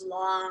 sessions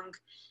long,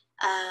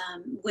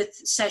 with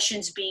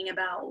sessions being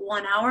about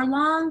 1 hour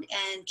long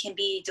and can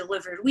be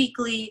delivered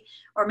weekly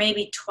or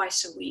maybe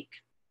twice a week.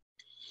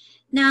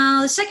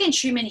 Now, the second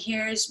treatment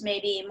here is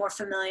maybe more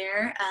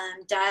familiar,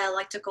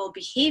 dialectical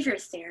behavior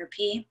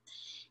therapy.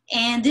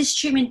 And this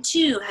treatment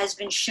too has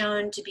been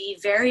shown to be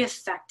very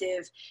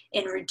effective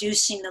in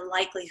reducing the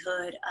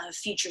likelihood of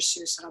future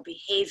suicidal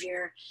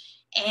behavior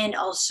and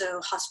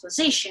also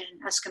hospitalization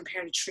as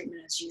compared to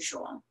treatment as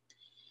usual.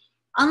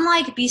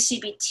 Unlike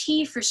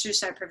BCBT for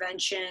suicide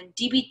prevention,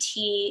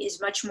 DBT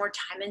is much more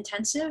time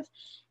intensive.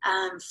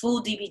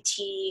 Full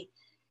DBT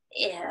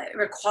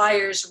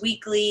requires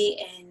weekly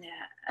and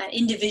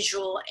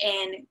individual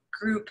and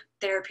group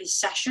therapy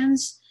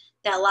sessions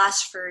that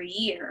last for a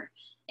year.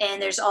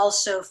 And there's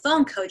also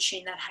phone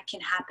coaching that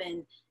can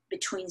happen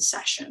between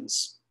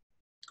sessions.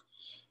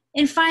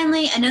 And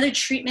finally, another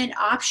treatment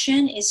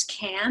option is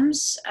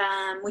CAMS,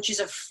 which is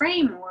a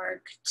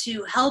framework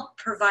to help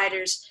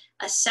providers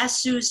assess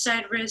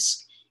suicide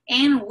risk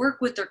and work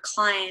with their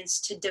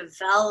clients to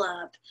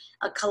develop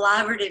a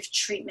collaborative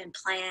treatment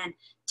plan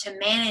to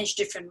manage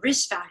different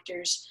risk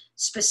factors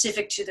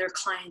specific to their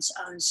client's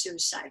own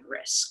suicide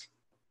risk.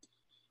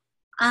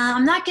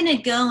 I'm not going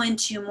to go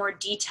into more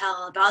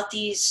detail about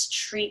these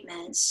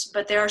treatments,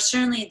 but there are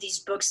certainly these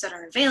books that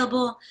are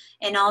available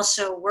and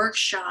also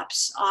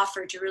workshops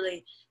offered to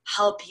really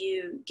help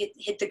you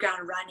hit the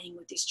ground running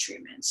with these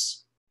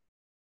treatments.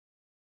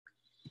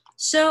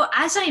 So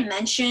as I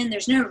mentioned,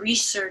 there's no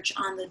research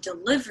on the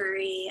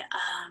delivery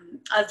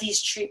of these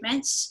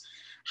treatments.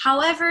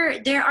 However,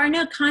 there are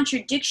no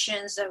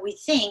contradictions that we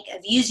think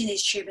of using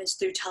these treatments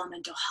through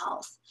telemental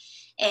health.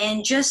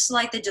 And just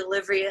like the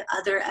delivery of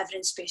other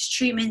evidence-based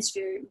treatments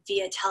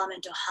via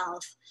telemental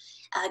health,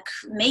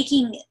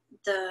 making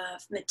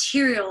the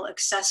material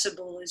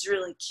accessible is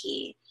really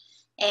key.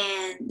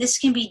 And this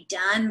can be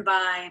done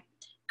by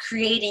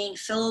creating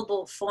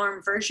fillable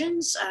form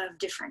versions of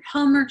different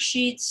homework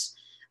sheets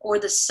or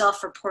the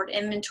self-report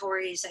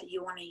inventories that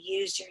you want to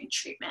use during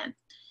treatment.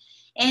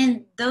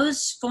 And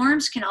those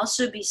forms can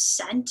also be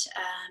sent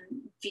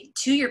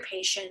to your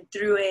patient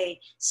through a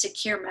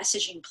secure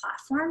messaging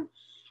platform,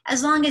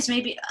 as long as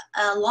maybe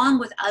along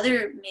with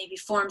other maybe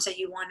forms that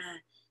you want to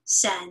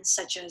send,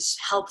 such as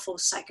helpful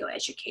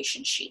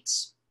psychoeducation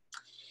sheets.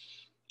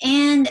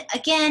 And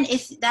again,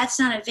 if that's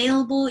not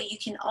available, you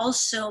can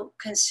also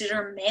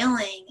consider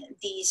mailing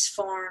these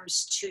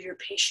forms to your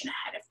patient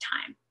ahead of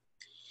time.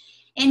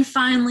 And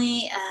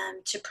finally,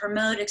 to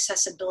promote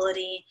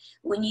accessibility,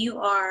 when you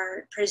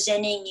are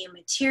presenting new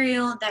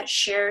material, that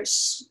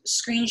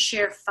screen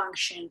share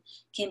function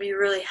can be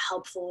really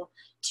helpful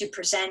to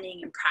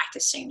presenting and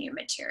practicing new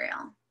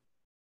material.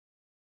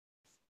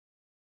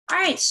 All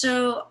right,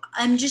 so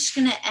I'm just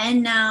gonna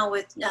end now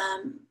with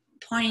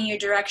pointing your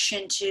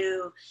direction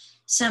to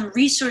some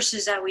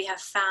resources that we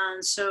have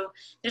found. So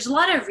there's a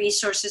lot of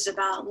resources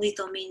about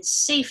lethal means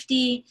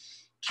safety,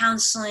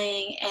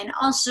 counseling, and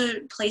also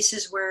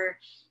places where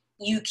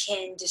you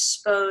can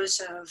dispose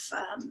of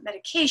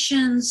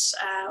medications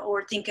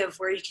or think of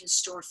where you can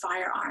store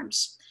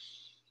firearms.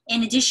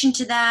 In addition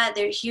to that,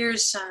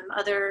 here's some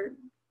other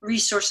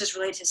resources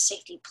related to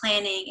safety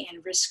planning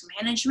and risk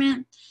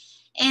management.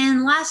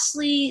 And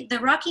lastly, the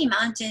Rocky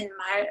Mountain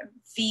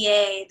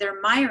VA,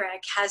 their MIREC,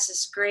 has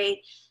this great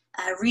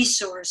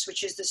resource,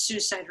 which is the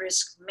Suicide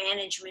Risk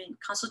Management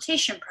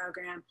Consultation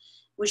Program,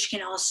 which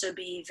can also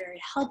be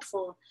very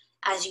helpful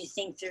as you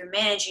think through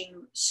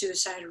managing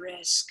suicide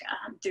risk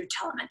through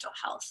telemental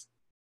health.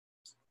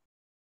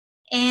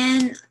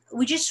 And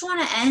we just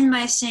want to end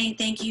by saying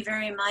thank you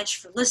very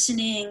much for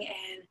listening,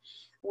 and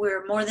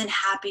we're more than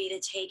happy to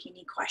take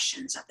any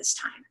questions at this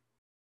time.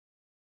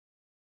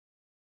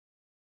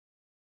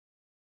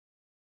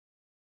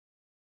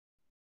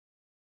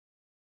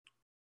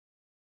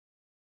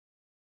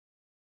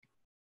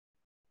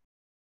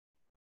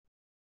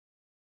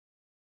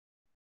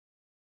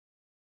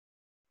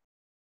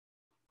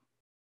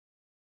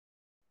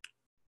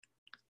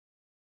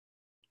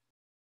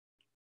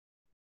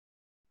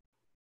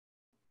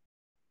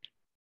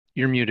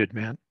 You're muted,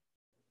 Matt.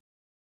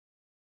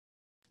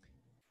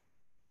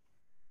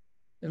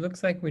 It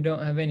looks like we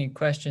don't have any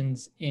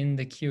questions in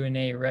the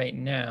Q&A right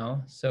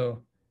now.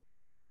 So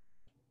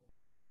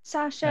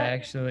Sasha,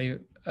 actually,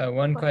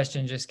 one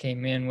question just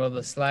came in. Will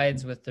the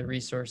slides with the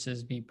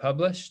resources be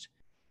published?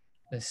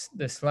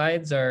 The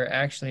slides are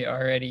actually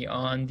already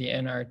on the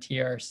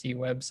NRTRC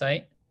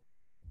website.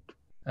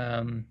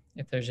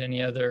 If there's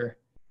any other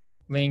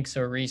links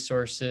or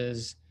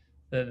resources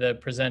that the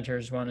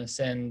presenters want to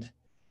send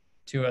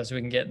to us, we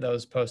can get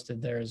those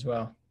posted there as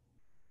well.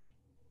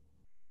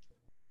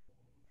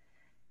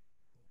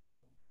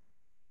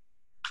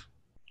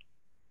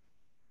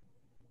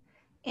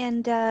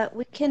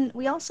 and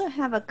we also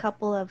have a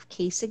couple of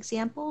case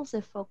examples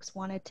if folks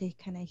wanted to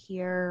kind of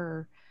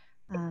hear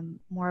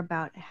more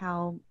about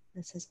how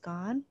this has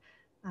gone.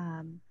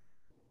 And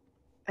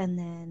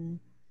then,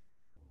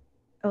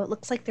 oh, it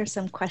looks like there's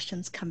some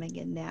questions coming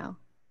in now.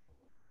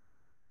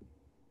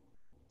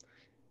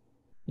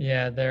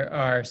 Yeah, there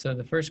are. So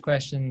the first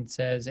question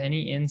says,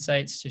 any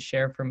insights to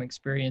share from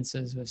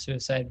experiences with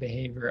suicide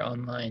behavior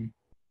online?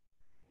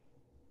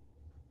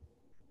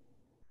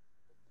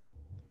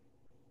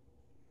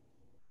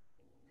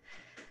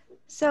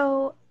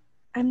 So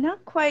I'm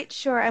not quite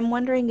sure. I'm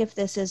wondering if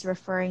this is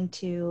referring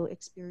to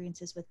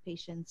experiences with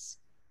patients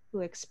who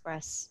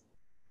express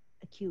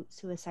acute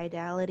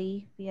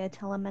suicidality via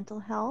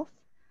telemental health.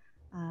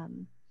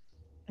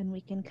 And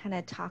we can kind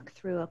of talk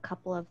through a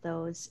couple of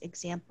those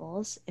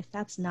examples. If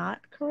that's not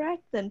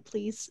correct, then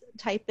please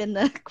type in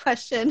the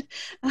question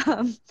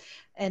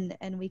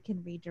and we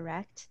can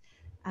redirect.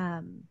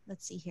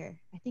 Let's see here.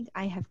 I think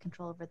I have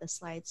control over the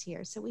slides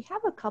here. So we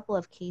have a couple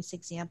of case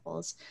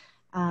examples.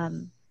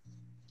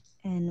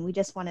 And we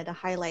just wanted to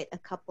highlight a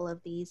couple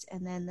of these.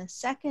 And then the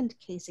second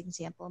case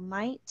example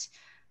might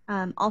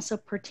also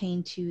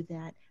pertain to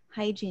that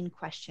hygiene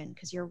question,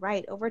 because you're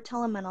right, over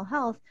telemental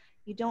health,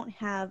 you don't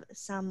have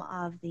some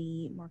of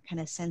the more kind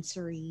of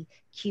sensory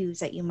cues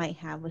that you might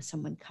have with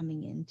someone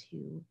coming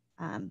into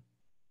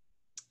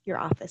your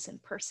office in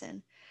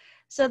person.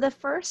 So the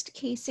first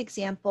case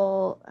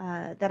example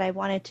that I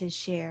wanted to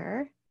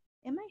share,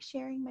 am I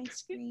sharing my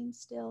screen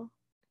still?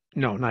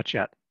 No, not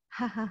yet.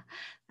 I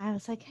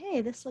was like,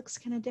 hey, this looks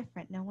kind of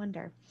different. No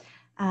wonder.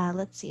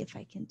 Let's see if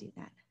I can do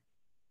that.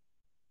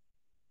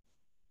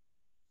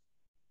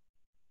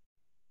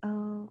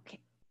 Okay.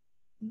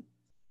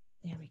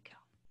 There we go.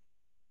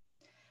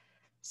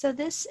 So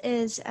this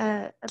is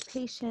a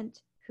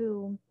patient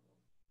who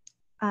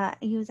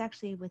he was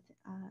actually with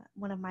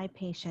one of my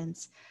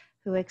patients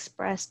who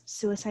expressed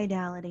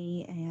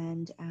suicidality,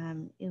 and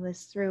it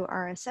was through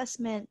our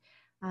assessment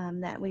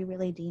that we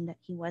really deemed that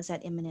he was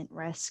at imminent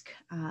risk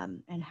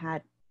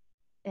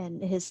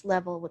and his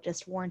level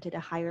just warranted a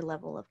higher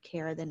level of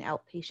care than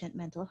outpatient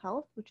mental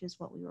health, which is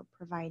what we were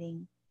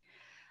providing.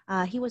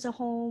 He was at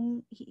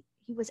home, he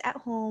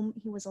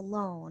was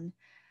alone,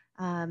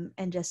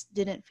 and just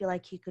didn't feel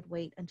like he could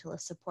wait until a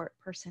support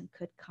person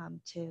could come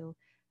to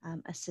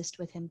assist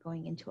with him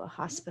going into a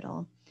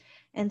hospital.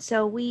 And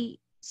so we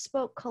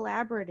spoke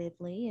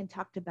collaboratively and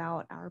talked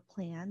about our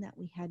plan that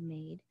we had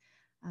made,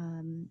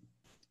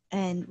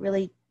 and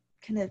really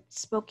kind of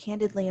spoke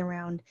candidly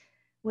around,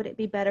 would it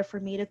be better for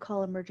me to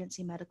call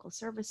emergency medical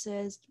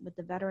services? Would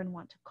the veteran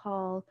want to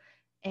call?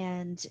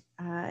 And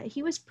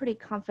he was pretty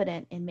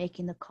confident in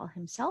making the call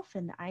himself,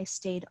 and I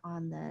stayed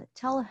on the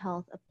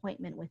telehealth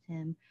appointment with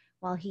him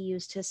while he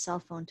used his cell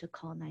phone to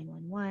call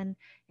 911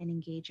 and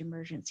engage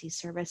emergency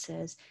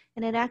services.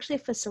 And it actually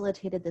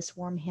facilitated this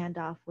warm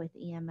handoff with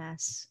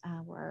EMS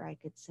where I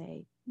could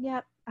say,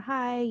 yep,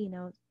 hi,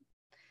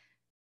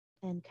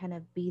 and kind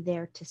of be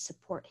there to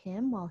support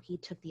him while he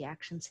took the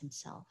actions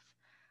himself.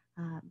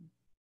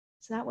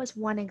 So that was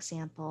one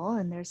example,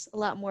 and there's a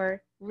lot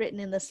more written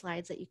in the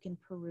slides that you can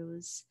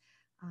peruse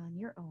on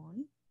your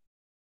own.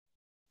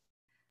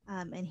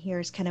 And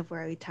here's kind of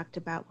where we talked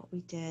about what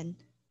we did.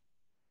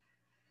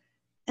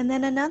 And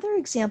then another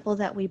example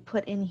that we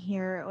put in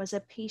here was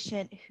a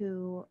patient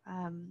who,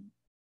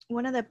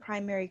 one of the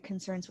primary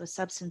concerns was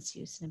substance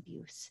use and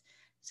abuse.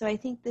 So I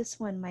think this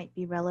one might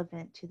be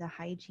relevant to the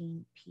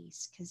hygiene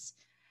piece, because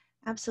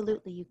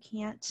absolutely you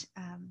can't,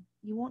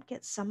 you won't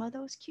get some of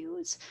those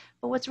cues.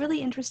 But what's really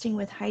interesting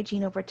with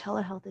hygiene over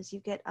telehealth is you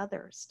get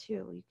others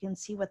too. You can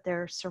see what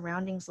their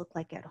surroundings look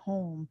like at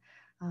home.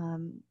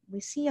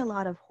 We see a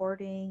lot of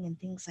hoarding and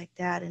things like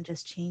that, and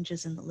just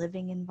changes in the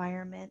living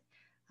environment.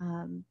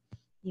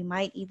 You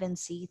might even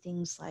see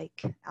things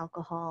like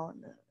alcohol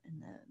in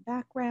the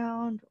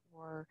background,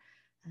 or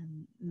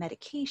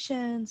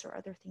medications or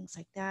other things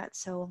like that.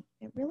 So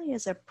it really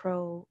is a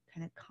pro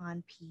kind of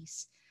con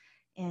piece.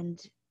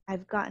 And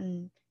I've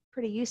gotten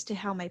pretty used to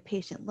how my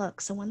patient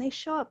looks. So when they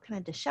show up kind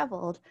of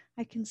disheveled,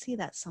 I can see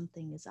that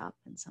something is up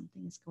and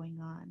something is going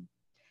on.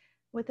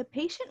 With a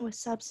patient with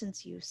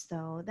substance use,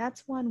 though,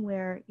 that's one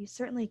where you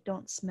certainly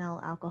don't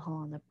smell alcohol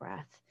on the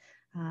breath.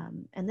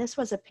 And this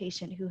was a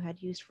patient who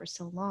had used for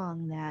so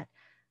long that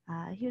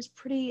he was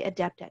pretty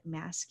adept at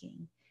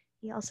masking.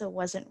 He also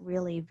wasn't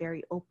really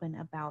very open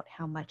about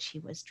how much he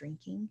was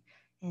drinking,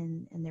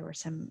 and there were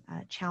some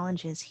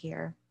challenges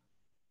here.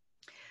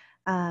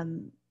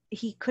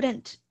 He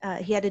couldn't,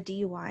 he had a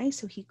DUI,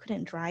 so he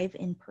couldn't drive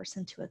in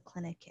person to a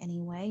clinic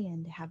anyway,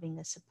 and having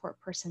a support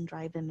person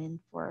drive him in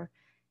for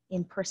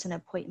in-person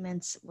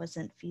appointments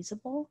wasn't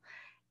feasible.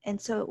 And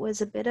so it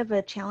was a bit of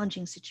a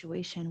challenging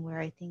situation where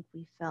I think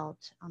we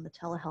felt on the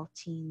telehealth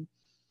team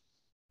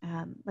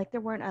like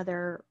there weren't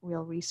other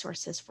real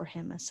resources for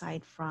him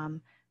aside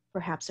from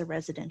perhaps a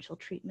residential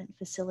treatment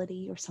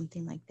facility or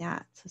something like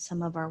that. So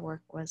some of our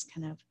work was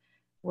kind of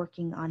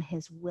working on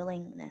his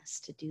willingness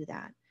to do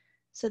that.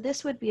 So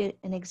this would be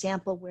an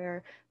example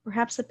where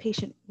perhaps the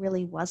patient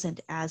really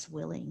wasn't as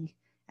willing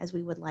as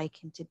we would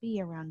like him to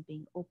be around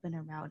being open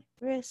around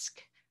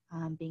risk,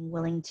 being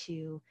willing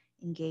to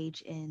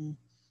engage in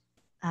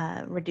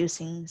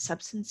reducing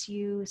substance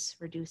use,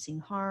 reducing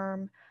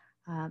harm,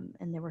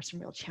 and there were some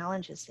real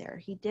challenges there.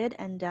 He did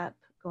end up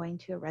going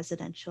to a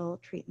residential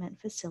treatment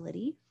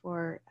facility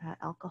for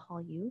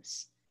alcohol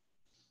use.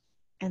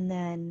 And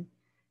then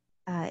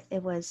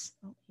it was,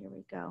 oh, here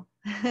we go.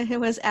 It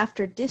was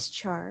after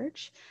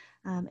discharge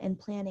and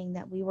planning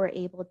that we were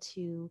able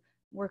to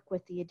work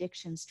with the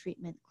addictions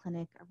treatment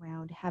clinic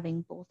around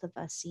having both of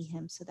us see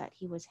him so that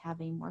he was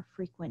having more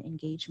frequent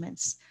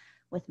engagements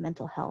with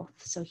mental health.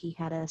 So he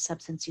had a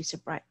substance use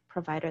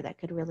provider that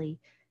could really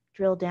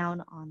drill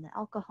down on the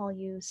alcohol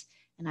use,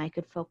 and I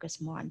could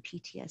focus more on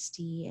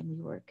PTSD, and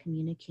we were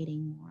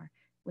communicating more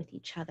with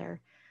each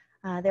other.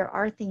 There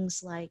are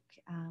things like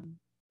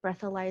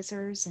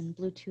breathalyzers and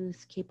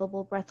Bluetooth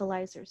capable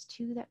breathalyzers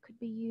too that could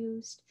be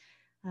used.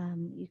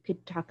 You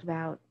could talk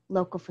about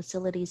local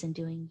facilities and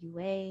doing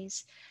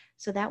UAs.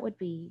 So that would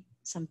be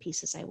some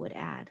pieces I would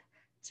add.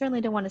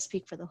 Certainly don't want to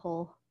speak for the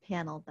whole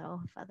panel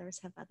though, if others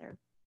have other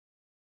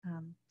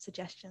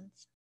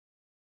suggestions.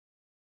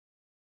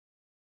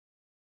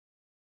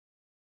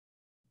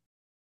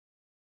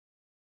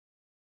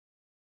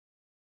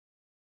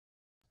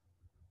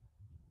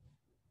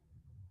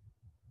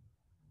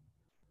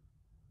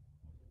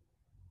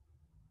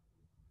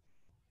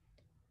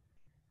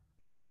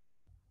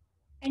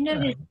 I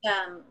noticed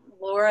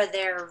Laura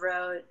there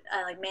wrote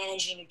like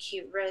managing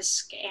acute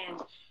risk,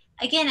 and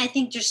again, I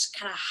think just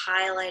kind of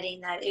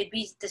highlighting that it'd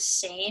be the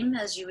same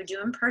as you would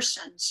do in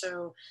person.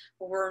 So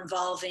we're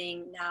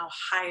involving now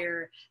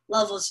higher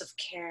levels of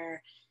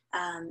care.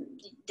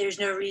 There's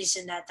no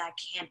reason that that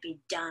can't be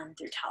done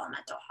through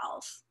telemental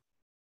health.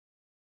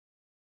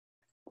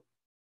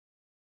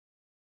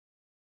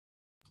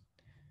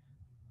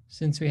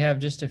 Since we have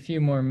just a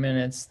few more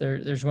minutes,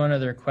 there's one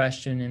other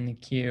question in the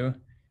queue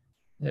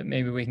that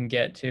maybe we can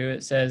get to.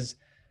 It says,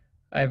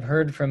 I've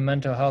heard from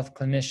mental health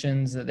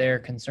clinicians that they are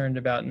concerned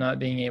about not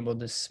being able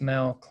to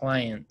smell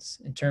clients.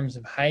 In terms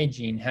of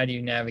hygiene, how do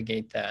you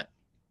navigate that?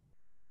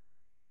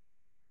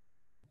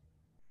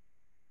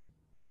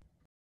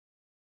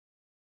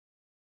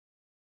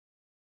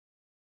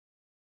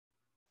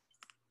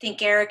 I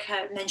think Eric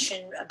had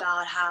mentioned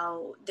about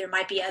how there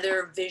might be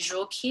other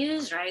visual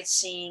cues, right?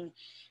 Seeing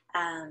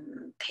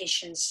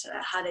patients,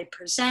 how they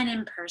present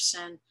in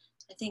person.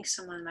 I think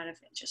someone might have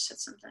just said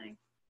something.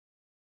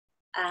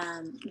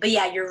 But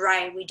yeah, you're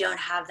right. We don't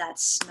have that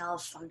smell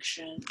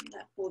function.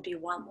 That will be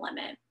one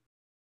limit.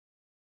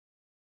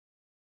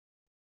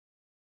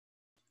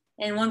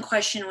 And one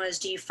question was,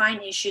 do you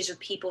find issues with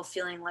people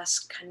feeling less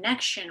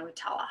connection with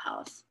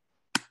telehealth?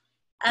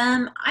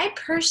 I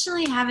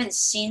personally haven't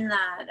seen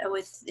that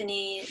with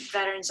any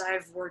veterans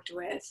I've worked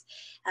with.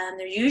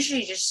 They're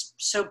usually just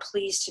so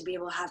pleased to be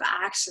able to have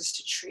access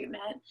to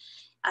treatment.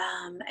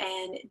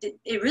 And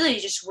it really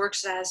just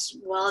works as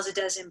well as it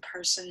does in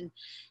person.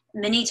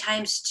 Many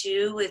times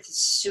too with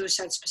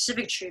suicide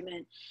specific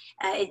treatment,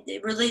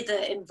 it really,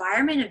 the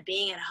environment of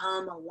being at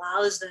home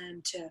allows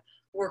them to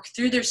work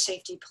through their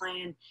safety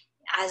plan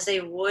as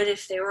they would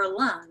if they were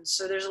alone.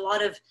 So there's a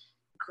lot of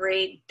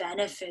great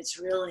benefits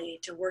really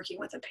to working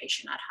with a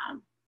patient at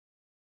home.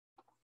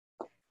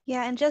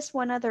 Yeah, and just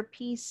one other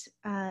piece,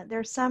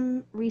 there's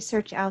some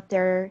research out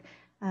there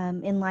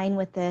in line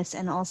with this,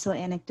 and also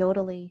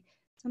anecdotally,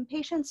 some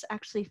patients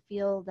actually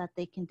feel that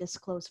they can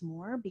disclose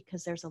more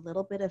because there's a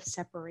little bit of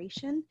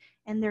separation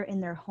and they're in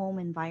their home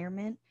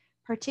environment,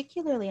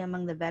 particularly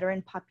among the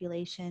veteran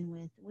population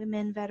with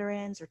women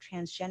veterans or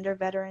transgender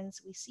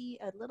veterans. We see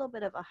a little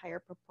bit of a higher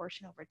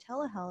proportion over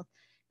telehealth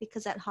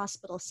because that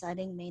hospital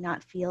setting may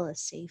not feel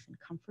as safe and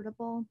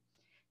comfortable.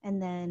 And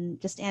then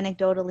just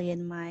anecdotally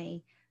in my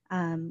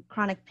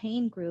chronic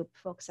pain group,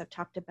 folks have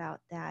talked about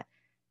that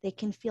they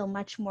can feel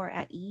much more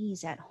at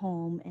ease at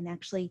home and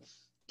actually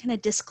kind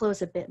of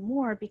disclose a bit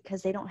more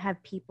because they don't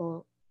have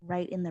people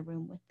right in the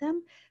room with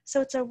them.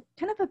 So it's a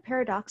kind of a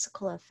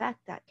paradoxical effect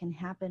that can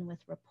happen with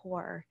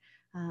rapport.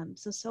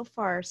 So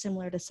far,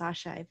 similar to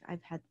Sasha,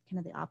 I've had kind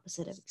of the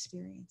opposite of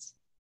experience.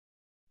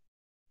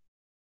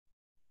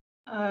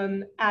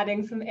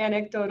 Adding some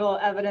anecdotal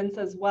evidence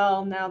as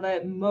well, now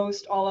that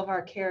most all of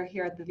our care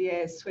here at the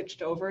VA has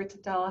switched over to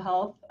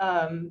telehealth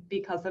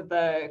because of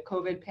the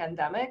COVID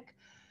pandemic.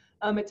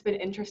 It's been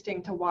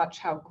interesting to watch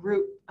how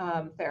group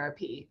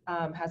therapy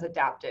has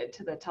adapted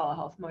to the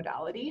telehealth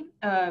modality.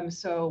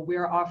 So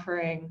we're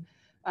offering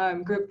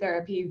group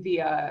therapy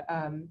via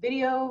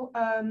video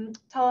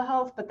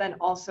telehealth, but then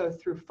also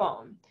through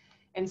phone.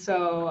 And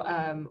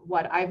so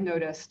what I've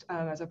noticed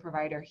as a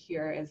provider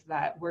here is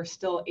that we're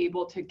still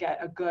able to get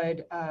a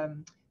good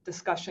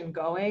discussion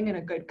going and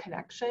a good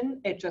connection.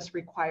 It just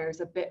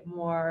requires a bit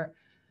more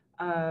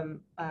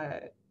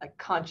like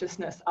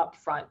consciousness up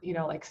front, you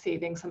know, like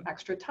saving some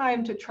extra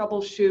time to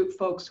troubleshoot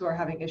folks who are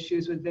having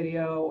issues with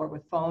video or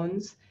with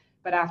phones.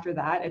 But after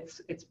that,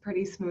 it's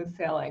pretty smooth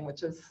sailing,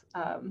 which is,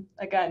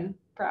 again,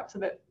 perhaps a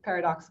bit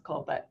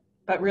paradoxical,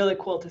 but really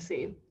cool to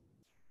see.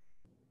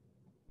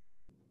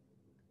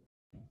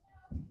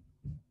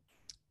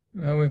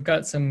 Well, we've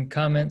got some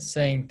comments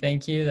saying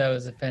thank you. That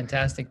was a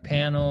fantastic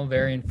panel,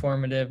 very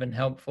informative and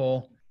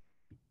helpful.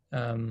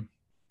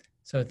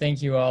 So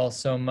thank you all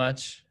so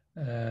much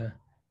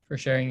for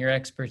sharing your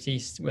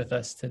expertise with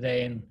us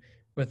today. And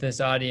with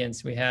this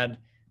audience, we had,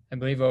 I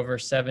believe, over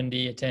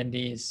 70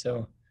 attendees,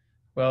 so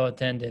well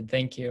attended.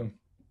 Thank you.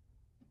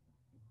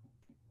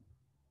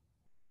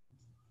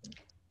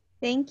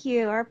 Thank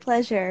you, our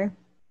pleasure.